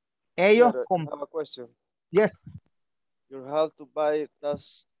 Ellos I have a question. Yes. You have to buy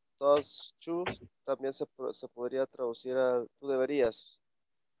those shoes. También se podría traducir a tú deberías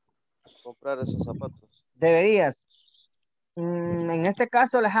comprar esos zapatos. Deberías. En este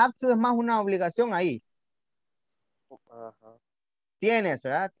caso, el have to es más una obligación ahí. Ajá. Tienes,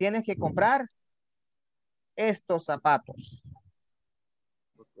 ¿verdad? Tienes que comprar estos zapatos.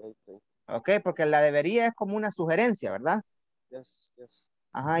 Ok, porque la debería es como una sugerencia, ¿verdad? Yes, yes.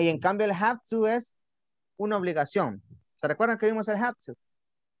 Ajá, y en cambio el have to es una obligación. ¿Se recuerdan que vimos el have to?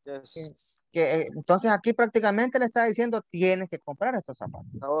 Yes. Entonces aquí prácticamente le está diciendo tienes que comprar estos zapatos.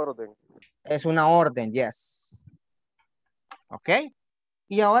 Una orden. Es una orden, yes. Ok.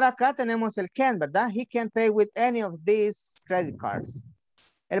 Y ahora acá tenemos el can, ¿verdad? He can pay with any of these credit cards.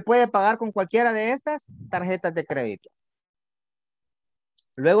 Él puede pagar con cualquiera de estas tarjetas de crédito.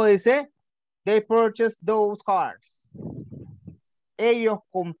 Luego dice, they purchased those cars. Ellos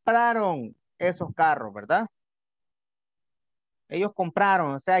compraron esos carros, ¿verdad? Ellos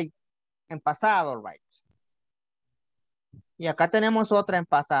compraron, o sea, en pasado, right? Y acá tenemos otra en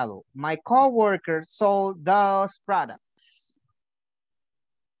pasado. My coworker sold those products.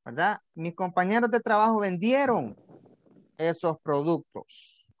 ¿Verdad? Mis compañeros de trabajo vendieron esos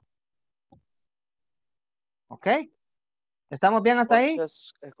productos. ¿Ok? ¿Estamos bien hasta ahí?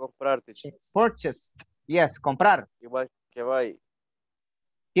 Purchase es comprar, teacher. Purchased. Yes, comprar. Igual que buy.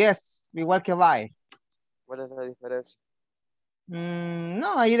 Yes, igual que buy. ¿Cuál es la diferencia?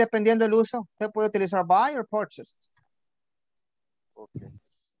 No, ahí dependiendo del uso. Usted puede utilizar buy o purchased. Okay.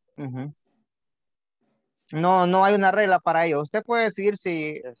 No hay una regla para ello. Usted puede decidir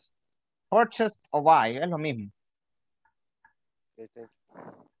si Yes. purchased o buy. Es lo mismo. Okay, thank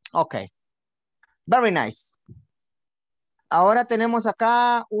you. Ok. Very nice. Ahora tenemos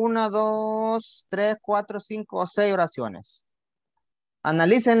acá 1, 2, 3, 4, 5, 6 oraciones.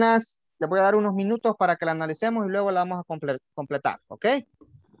 Analícenlas. Les voy a dar unos minutos para que la analicemos y luego la vamos a completar. ¿Ok?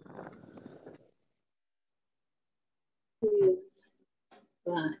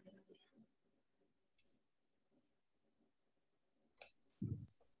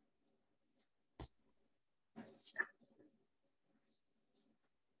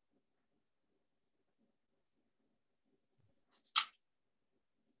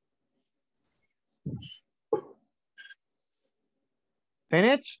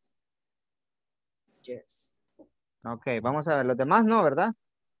 Finish? Yes. Ok, vamos a ver. Los demás no, ¿verdad?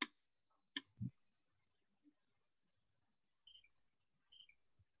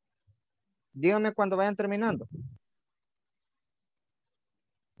 Díganme cuando vayan terminando.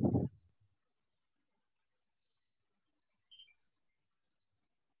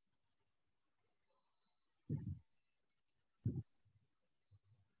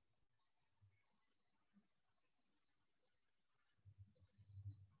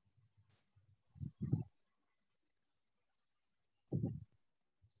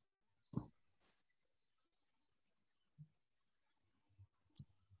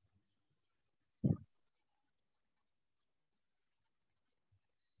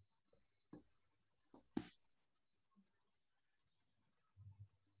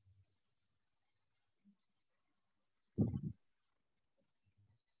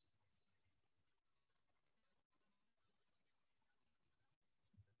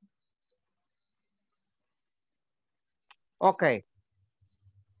 Ok.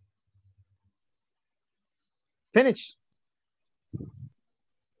 Finish.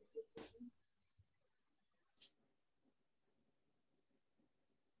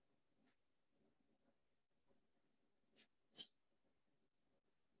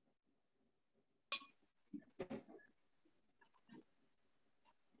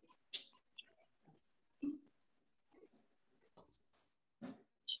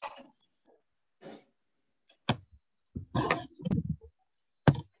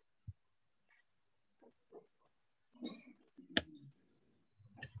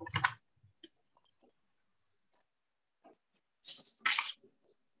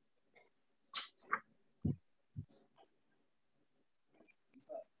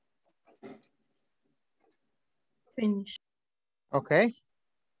 Finish. Ok.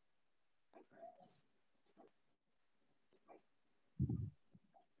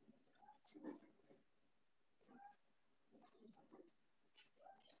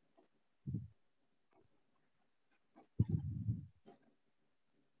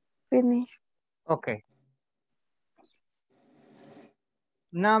 Finish. Ok.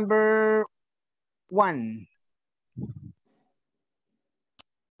 Number 1.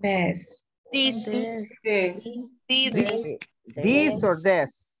 This. This. This. This or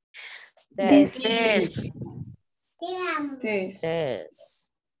this? This. This. This.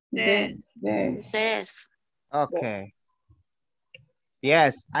 This. This. This. Okay.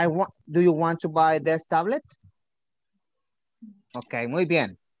 Yes, do you want to buy this tablet? Ok, muy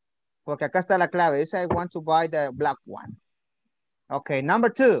bien. Porque acá está la clave. Dice, I want to buy the black one. Okay, number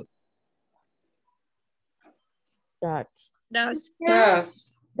 2. That's. Does.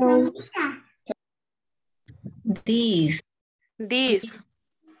 Yes. This. This.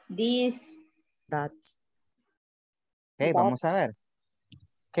 This. That's. Okay, vamos a ver.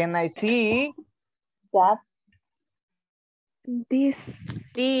 Can I see? That. This.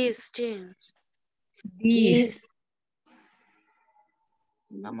 This, James. This.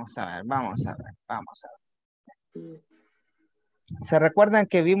 Vamos a ver, vamos a ver, vamos a ver. ¿Se recuerdan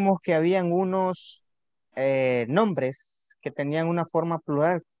que vimos que habían unos nombres que tenían una forma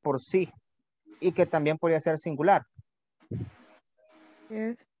plural por sí y que también podía ser singular?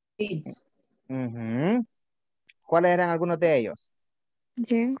 Yes. Ujú. ¿Cuáles eran algunos de ellos?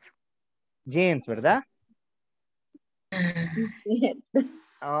 Jeans. Jeans, ¿verdad? Cierto.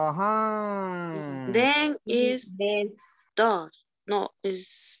 Ajá. Then is This. dot. No,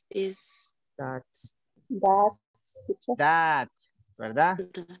 is That's. That. That, ¿verdad?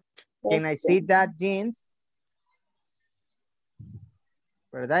 that. Can I see that jeans?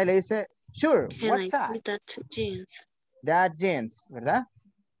 ¿Verdad? Y le dice, sure, Can what I size? see that jeans? That jeans, ¿verdad?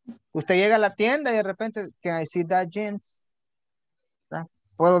 Usted llega a la tienda y de repente, can I see that jeans? ¿Verdad?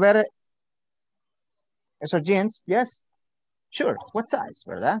 ¿Puedo ver esos jeans? Yes. Sure, what size,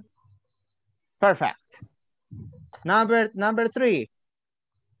 ¿verdad? Perfect. Number 3.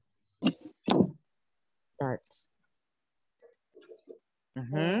 That's.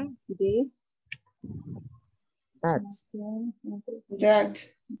 This. That's. That.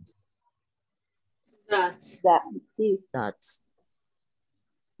 That. This. That's.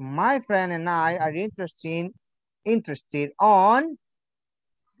 My friend and I are interested on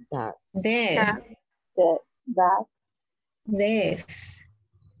That. This. That. This.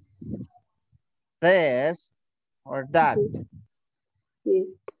 this or that. This.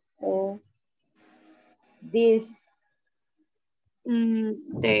 This.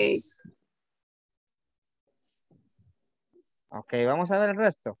 This. Ok, vamos a ver el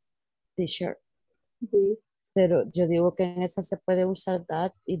resto. T-shirt. This. Pero yo digo que en esa se puede usar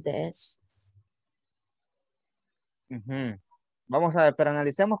that y this. Ujú. Vamos a ver, pero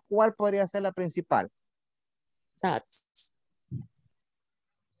analicemos cuál podría ser la principal. That.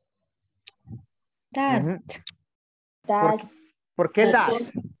 That. Ujú. That. ¿Por qué that?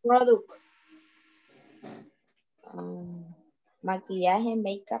 Product. Maquillaje,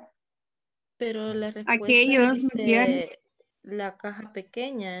 makeup. Pero la respuesta Aquellos dice la caja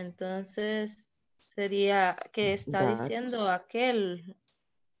pequeña, entonces sería que está That. diciendo aquel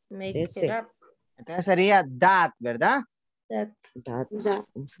make Ese. it up. Entonces sería that, ¿verdad? That. That.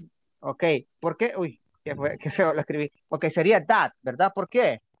 Ok, ¿por qué? Uy, qué feo lo escribí. Ok, sería that, ¿verdad? ¿Por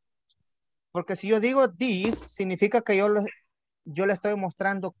qué? Porque si yo digo this, significa que yo le estoy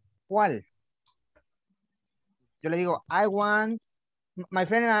mostrando cuál. Yo le digo, I want, my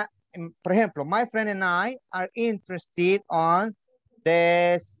friend and I, por ejemplo, my friend and I are interested on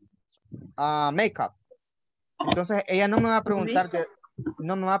this makeup. Entonces, ella no me va a preguntar,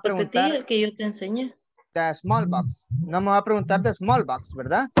 no me va a preguntar. Repetir el que yo te enseñé. The small box. No me va a preguntar de small box,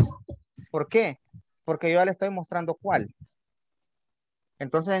 ¿verdad? ¿Por qué? Porque yo le estoy mostrando cuál.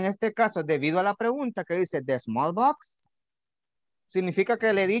 Entonces, en este caso, debido a la pregunta que dice the small box, significa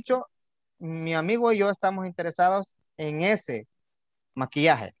que le he dicho, mi amigo y yo estamos interesados en ese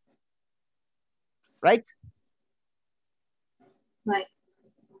maquillaje. Right? Right.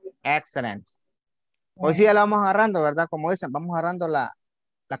 Excellent. Hoy sí ya la vamos agarrando, ¿verdad? Como dicen, vamos agarrando la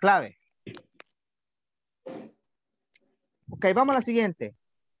clave. Ok, vamos a la siguiente.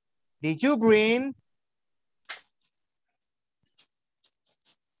 Did you bring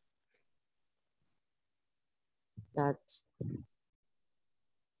That.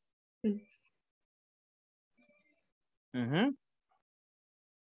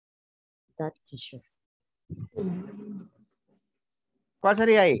 That t-shirt. ¿Cuál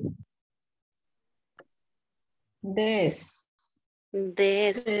sería ahí? This.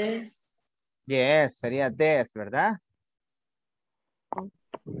 This. Yes, sería this, ¿verdad?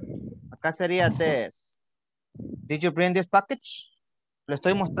 Acá sería this. Did you bring this package? Le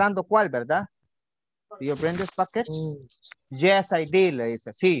estoy mostrando cuál, ¿verdad? Did you bring this package? Yes, I did, le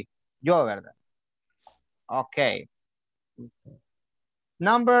dice. Sí, yo, ¿verdad? Ok.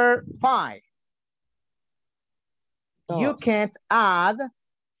 Number 5. You can't add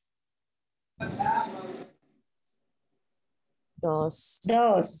Those.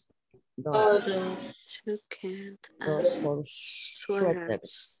 You can't Those add for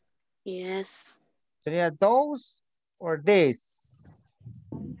sweaters. Yes. sería those or this?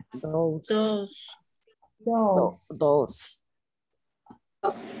 Those.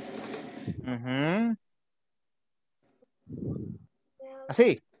 Ujú.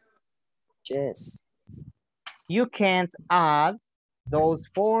 Así. Yes. You can't add those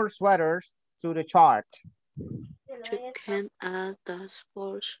 4 sweaters to the chart. You can't add those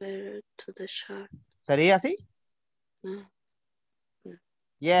 4 sweaters to the chart. ¿Sería así?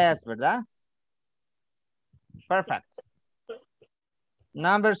 Yes, ¿verdad? Perfect.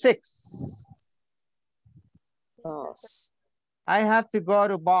 Number 6. Those. I have to go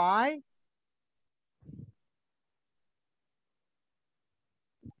to buy.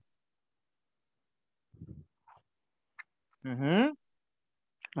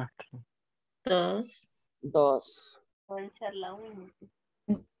 Dos. Puede ser la única.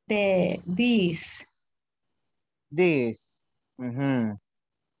 De this. This.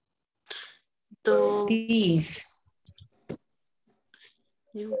 This.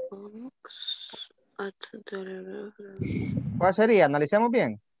 New box at the... ¿Cuál sería? Analicemos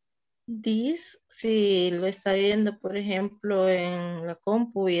bien. This, si lo está viendo, por ejemplo, en la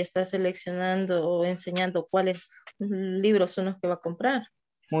compu y está seleccionando o enseñando cuáles libros son los que va a comprar.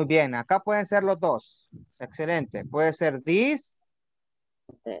 Muy bien, acá pueden ser los dos. Excelente. Puede ser this.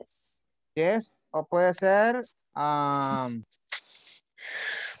 This. Yes. O puede ser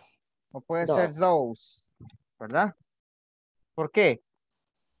those. ¿Verdad? ¿Por qué?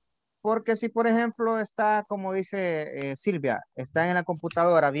 Porque si, por ejemplo, está, como dice Silvia, está en la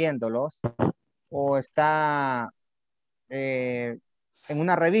computadora viéndolos o está en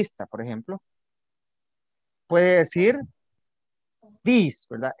una revista, por ejemplo, puede decir these,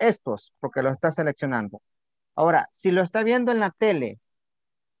 ¿verdad? Estos, porque los está seleccionando. Ahora, si lo está viendo en la tele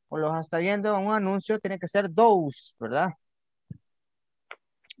o los está viendo en un anuncio, tiene que ser those, ¿verdad?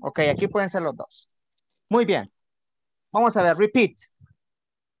 Ok, aquí pueden ser los dos. Muy bien. Vamos a ver, repeat.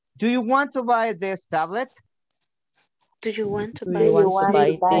 Do you want to buy this tablet? Do you want to Do buy you want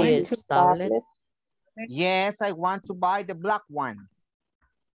to buy this tablet? Yes, I want to buy the black one.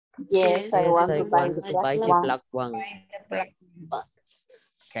 Yes, I want to buy the black one.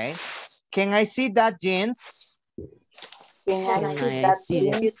 Okay. Can I see that jeans? Can I see that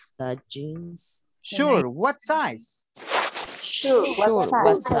jeans? That jeans? Sure, what size? Sure,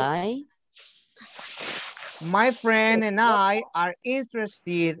 what size? My friend and I are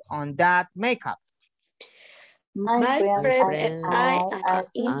interested on that makeup. My friend and I are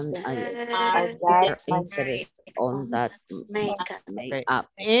interested on that makeup. Okay.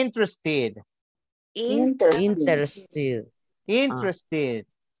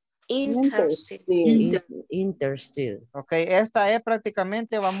 Interested. Ok, esta es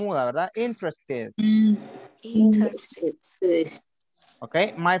prácticamente va muda, ¿verdad? Interested.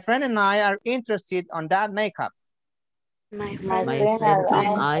 Ok, my friend and I are interested on that makeup. My friend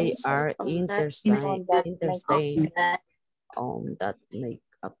and I are interested on that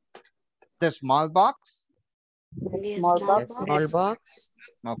makeup. The small box. The small box.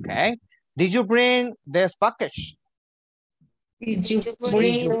 Okay. Did you bring this package? Did you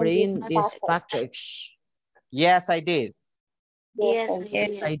bring this package? Yes, I did.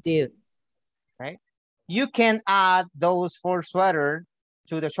 Yes, I did. Okay. You can add those 4 sweaters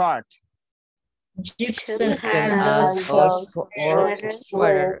to the chart. You can add those 4 sweaters to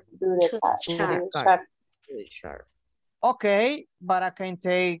the chart. Okay, but I can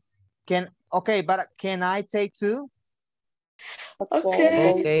take, can I take 2?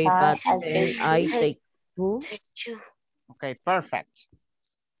 Okay, but can I take 2? Okay, perfect.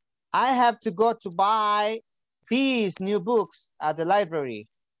 I have to go to buy these new books at the library.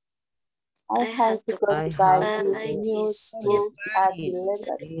 I have to go to buy these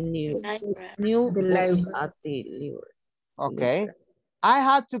new books at the library. Okay. I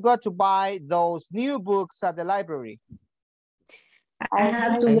have to go to buy those new books at the library. I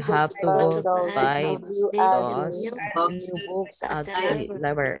have to go to buy those new books at the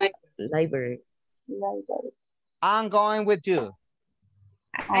library. I'm going with you.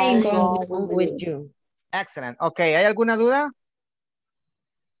 I'm going with you. Excellent. Okay, ¿hay alguna duda?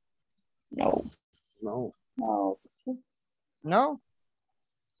 No. No? No.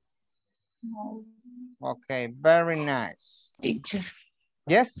 Okay, very nice. Teacher.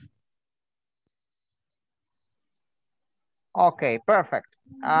 Yes? Okay, perfect.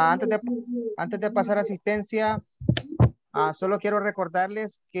 Antes de pasar asistencia, solo quiero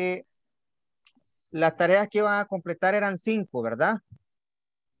recordarles que las tareas que iban a completar eran 5, ¿verdad?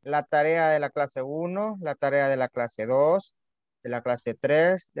 La tarea de la clase 1, la tarea de la clase 2, de la clase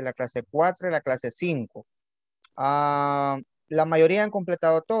 3, de la clase 4 y la clase 5. La mayoría han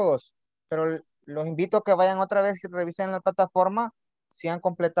completado todos, pero los invito a que vayan otra vez y revisen la plataforma si han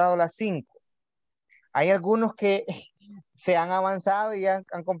completado las 5. Hay algunos que se han avanzado y han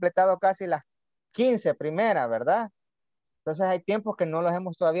completado casi las 15 primeras, ¿verdad? Entonces hay tiempos que no los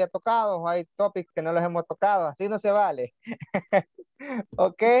hemos todavía tocado, hay topics que no los hemos tocado, así no se vale.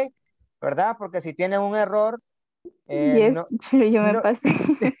 Ok, ¿verdad? Porque si tienen un error, yes, no, yo me pasé.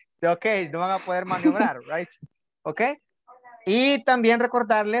 Ok, no van a poder maniobrar, right? Ok. Y también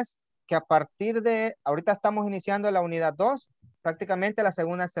recordarles que a partir de, ahorita estamos iniciando la unidad 2, prácticamente la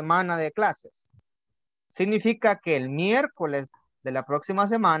segunda semana de clases. Significa que el miércoles de la próxima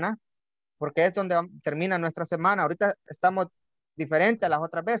semana, porque es donde termina nuestra semana, ahorita estamos diferentes a las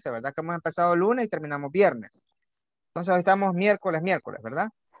otras veces, ¿verdad? Que hemos empezado lunes y terminamos viernes. Entonces hoy estamos miércoles, ¿verdad?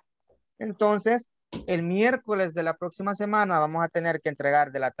 Entonces, el miércoles de la próxima semana vamos a tener que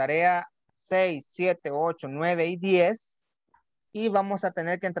entregar de la tarea 6, 7, 8, 9 y 10 y vamos a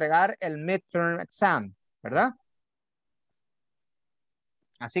tener que entregar el midterm exam, ¿verdad?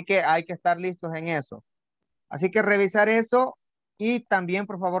 Así que hay que estar listos en eso. Así que revisar eso y también,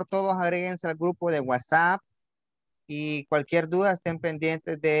 por favor, todos agréguense al grupo de WhatsApp y cualquier duda estén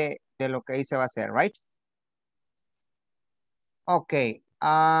pendientes de lo que ahí se va a hacer, right? Ok.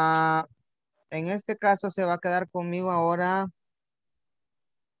 En este caso se va a quedar conmigo ahora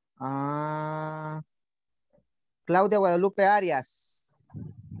Claudia Guadalupe Arias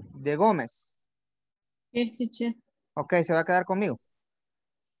de Gómez. Yes, teacher. Ok, se va a quedar conmigo.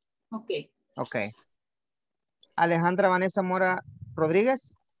 Ok. Ok. Alejandra Vanessa Mora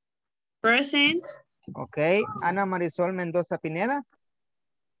Rodríguez. Present. Ok. Ana Marisol Mendoza Pineda.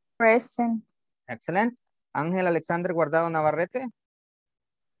 Present. Excelente. Ángel Alexander Guardado Navarrete.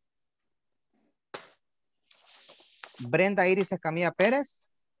 Brenda Iris Escamilla Pérez.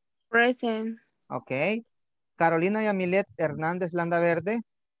 Present. Ok. Carolina Yamilet Hernández Landaverde.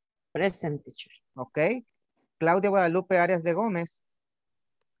 Present, teacher. Ok. Claudia Guadalupe Arias de Gómez.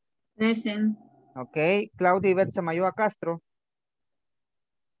 Present. Ok. Claudia Ivette Samayoa Castro.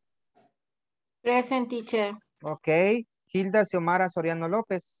 Present, teacher. Ok. Hilda Xiomara Soriano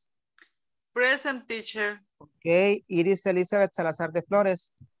López. Present, teacher. Ok. Iris Elizabeth Salazar de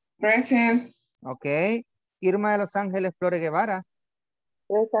Flores. Present. Ok. Irma de Los Ángeles Flores Guevara.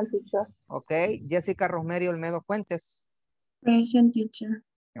 Present, teacher. Ok. Jessica Rosemary Olmedo Fuentes. Present, teacher.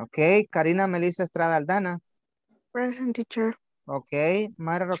 Ok. Karina Melissa Estrada Aldana. Present, teacher. Ok.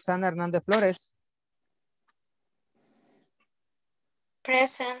 Mara Roxana Hernández Flores.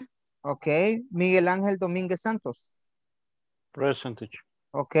 Present. Ok. Miguel Ángel Domínguez Santos. Present, teacher.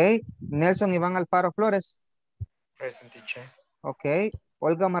 Ok. Nelson Iván Alfaro Flores. Present, teacher. Ok.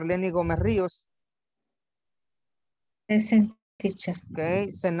 Olga Marlene Gómez Ríos. Present, teacher. Ok.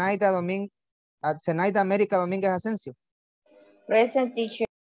 Zenaida América Domínguez Asensio. Present, teacher.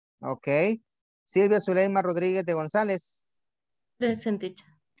 Ok. Silvia Zuleima Rodríguez de González. Present, teacher.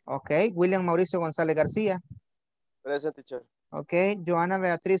 Ok. William Mauricio González García. Present, teacher. Ok. Joana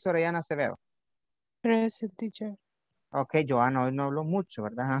Beatriz Orellana Acevedo. Present, teacher. Ok, Joana, hoy no hablo mucho,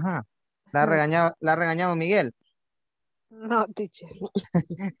 ¿verdad? Ajá. La ha regañado Miguel. No, teacher.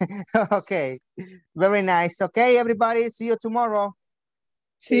 Okay, very nice. Okay, everybody, see you tomorrow.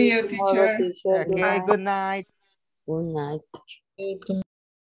 See you, teacher. Okay, good night. Good night.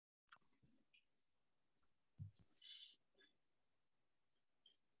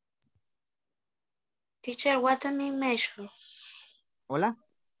 Teacher, what do you mean measure? Hola.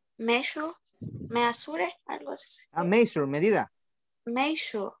 Measure, measure, algo así. Measure, medida.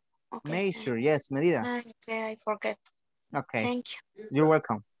 Measure. Okay. Measure, yes, medida. Okay, I forget. Okay. Thank you. You're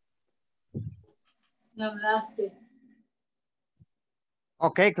welcome. ¿Me hablaste?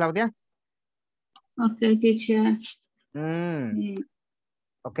 Okay, Claudia. Ok, teacher.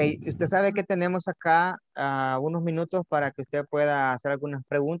 Ok, usted sabe que tenemos acá unos minutos para que usted pueda hacer algunas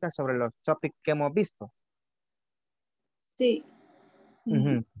preguntas sobre los topics que hemos visto. Sí.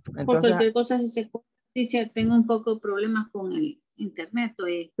 Entonces, Por cualquier cosa, si se teacher, tengo un poco de problemas con el internet,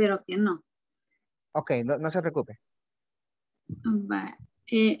 espero que no. Ok, no se preocupe. Va.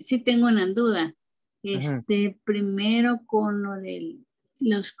 Sí tengo una duda. Primero con lo de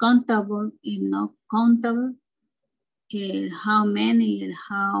los countable y no countable, el how many y el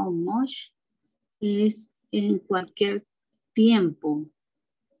how much es en cualquier tiempo.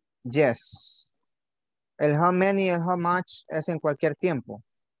 Yes. El how many y el how much es en cualquier tiempo.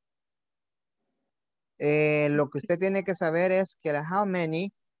 Lo que usted tiene que saber es que el how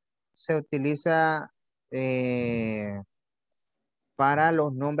many se utiliza para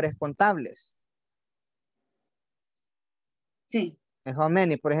los nombres contables. Sí. El how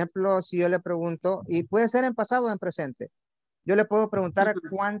many, por ejemplo, si yo le pregunto, y puede ser en pasado o en presente, yo le puedo preguntar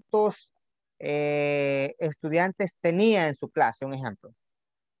cuántos estudiantes tenía en su clase, un ejemplo.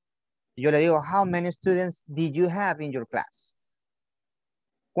 Yo le digo, how many students did you have in your class?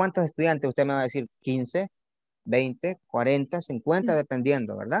 ¿Cuántos estudiantes? Usted me va a decir 15, 20, 40, 50,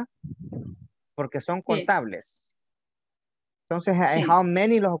 dependiendo, ¿verdad? Porque son contables. Entonces, how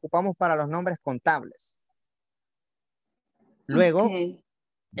many los ocupamos para los nombres contables. Luego,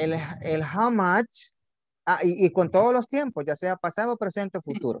 el how much, y con todos los tiempos, ya sea pasado, presente o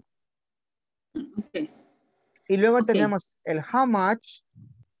futuro. Y luego tenemos el how much,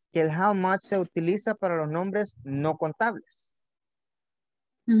 que el how much se utiliza para los nombres no contables.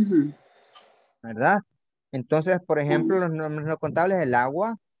 ¿Verdad? Entonces, por ejemplo, los nombres no contables, el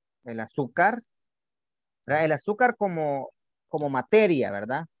agua, el azúcar, ¿verdad? El azúcar como materia,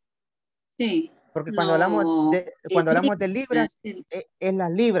 ¿verdad? Sí. Porque cuando hablamos de libras, es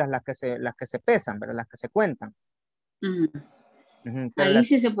las libras las que se pesan, ¿verdad? Las que se cuentan. Ahí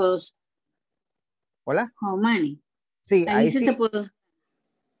sí se puede usar. ¿Hola? How many. Sí, ahí sí se puede usar.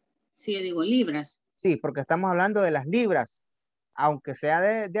 Sí, yo digo libras. Sí, porque estamos hablando de las libras, aunque sea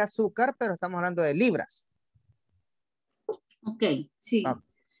de azúcar, pero estamos hablando de libras. Ok, sí.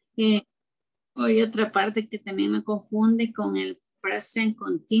 Hay otra parte que también me confunde con el present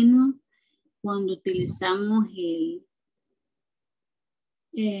continuo cuando utilizamos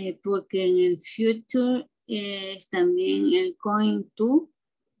porque en el future es también el going to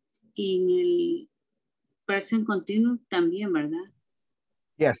y en el present continuo también, ¿verdad?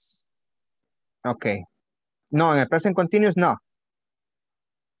 Yes. Ok. No, en el present continuous no.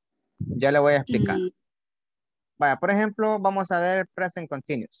 Ya le voy a explicar. Vaya, por ejemplo, vamos a ver present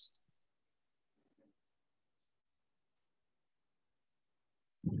continuous.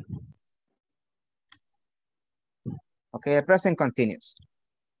 Ok, el present continuous.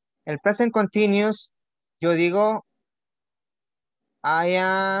 El present continuous, yo digo, I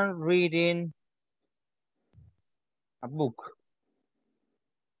am reading a book.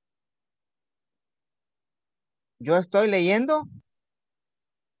 Yo estoy leyendo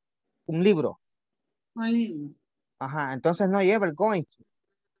un libro. Un libro. Ajá, entonces no lleva el going to.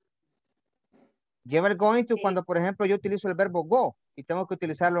 Lleva el going to cuando, por ejemplo, yo utilizo el verbo go y tengo que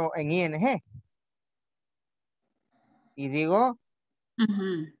utilizarlo en ing. Y digo,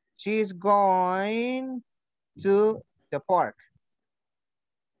 She's going to the park.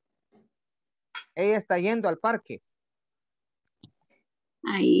 Ella está yendo al parque.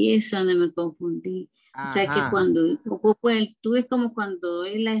 Ahí es donde me confundí. O sea que cuando ocupo el tú es como cuando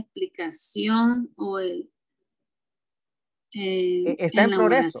es la explicación o el... está en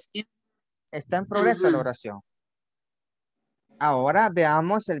progreso. Está en progreso la oración. Ahora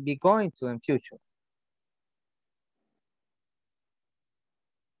veamos el be going to en future.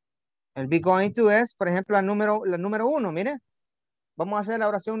 El be going to es, por ejemplo, la número 1, mire. Vamos a hacer la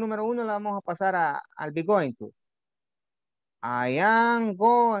oración número 1, la vamos a pasar al be going to. I am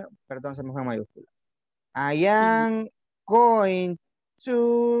going, perdón, se me fue en mayúscula. I am going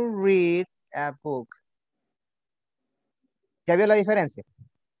to read a book. ¿Ya vio la diferencia?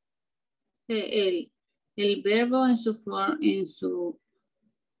 El verbo en su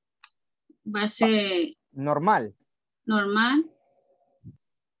base normal.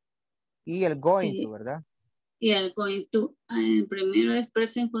 Y el going to, ¿verdad? Y el going to. El primero es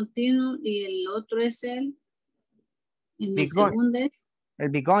present continuo y el otro es el segundo es el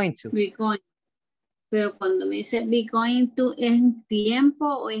be going to. Be going. Pero cuando me dice be going to, ¿es un tiempo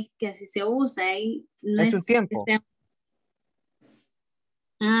o es que así se usa? Ahí no es un tiempo.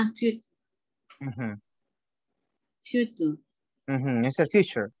 Future. Future. Es el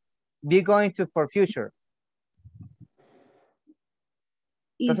future. Be going to for future.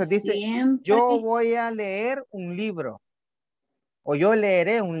 Entonces dice, yo voy a leer un libro. O yo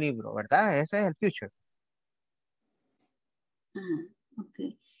leeré un libro, ¿verdad? Ese es el future.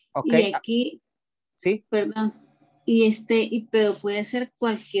 Y aquí, sí. Perdón. Pero puede ser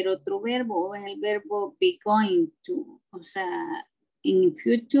cualquier otro verbo, o es el verbo be going to, o sea, en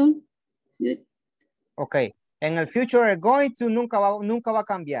future. Ok, en el future el going to nunca va a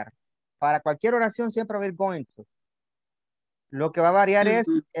cambiar. Para cualquier oración siempre va a haber going to. Lo que va a variar es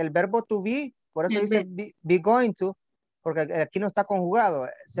el verbo to be, por eso dice be going to, porque aquí no está conjugado.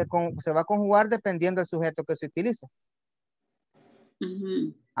 Se va a conjugar dependiendo del sujeto que se utilice.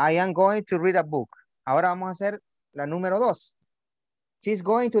 I am going to read a book. Ahora vamos a hacer la número 2. She's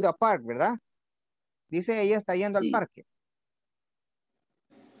going to the park, ¿verdad? Dice ella está yendo al parque.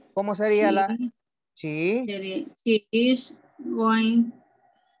 ¿Cómo sería la? She is going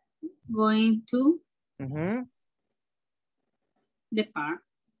to the park.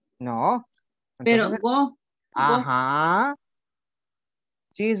 No. Entonces, pero go. Ajá.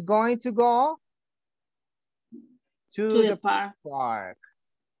 She's going to go to the park.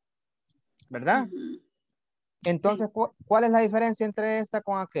 ¿Verdad? Entonces, ¿cuál es la diferencia entre esta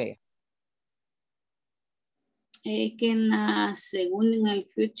con aquella? Que en la segunda, en el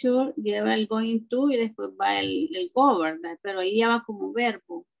future, lleva el going to y después va el go, ¿verdad? Pero ahí ya va como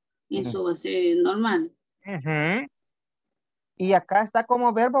verbo en su base normal. Y acá está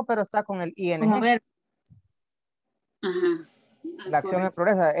como verbo, pero está con el ing. Como verbo. Ajá. La acción en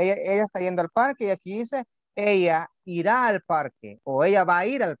progreso. Ella está yendo al parque y aquí dice, ella irá al parque o ella va a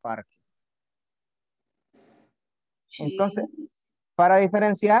ir al parque. Sí. Entonces, para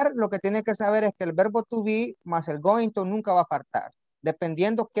diferenciar, lo que tiene que saber es que el verbo to be más el going to nunca va a faltar.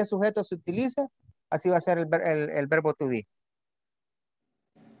 Dependiendo qué sujeto se utilice, así va a ser el verbo to be.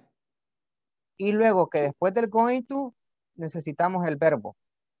 Y luego que después del going to, necesitamos el verbo.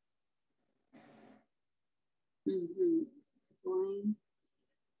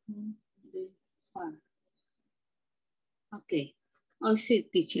 Ok. Oh, sí,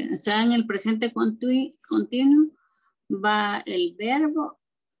 teacher. O sea, en el presente continuo va el verbo,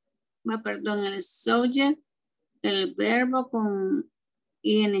 el subject, el verbo con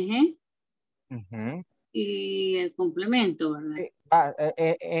ing y el complemento, ¿verdad? Sí,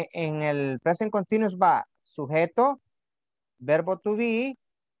 en el present continuous va sujeto, verbo to be,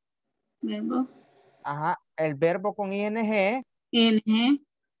 verbo, el verbo con ing,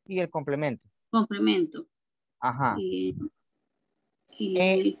 y el complemento. Ajá.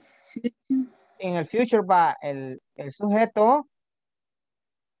 En el future va el sujeto,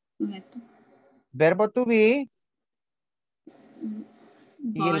 verbo to be,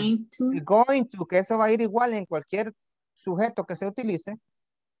 y el going to, que eso va a ir igual en cualquier sujeto que se utilice.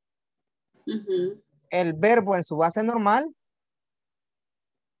 El verbo en su base normal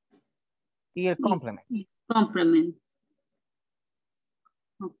y el complement.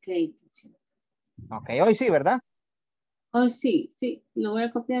 Ok. Ok, hoy sí, ¿verdad? Hoy sí. Lo voy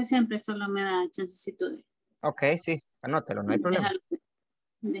a copiar siempre, solo me da chancecito de... Ok, sí, anótelo, no hay problema.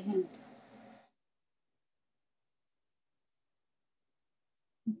 Déjenlo.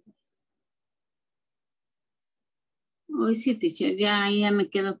 Hoy sí, teacher, ya me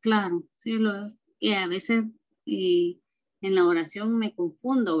quedó claro. Sí, a veces en la oración me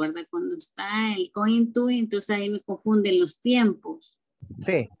confundo, ¿verdad? Cuando está el going to, entonces ahí me confunden los tiempos.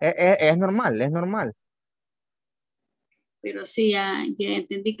 Sí, es normal, es normal. Pero sí, ya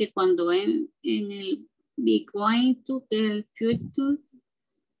entendí que cuando en el be going to, que es el future,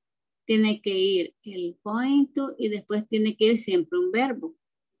 tiene que ir el going to y después tiene que ir siempre un verbo.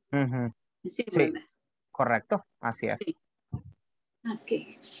 Sí, Sí, ¿verdad? correcto, así es. Sí. Ok,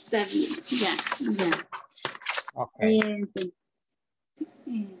 está bien, ya. Ok.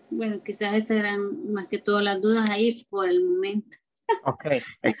 Bueno, quizás esas eran más que todas las dudas ahí por el momento. Ok,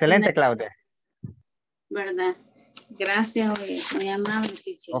 excelente, Claudia. ¿Verdad? Gracias, muy amable,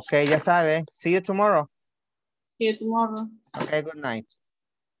 teacher. Ok, ya sabe. See you tomorrow. See you tomorrow. Okay, good night.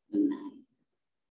 Good night.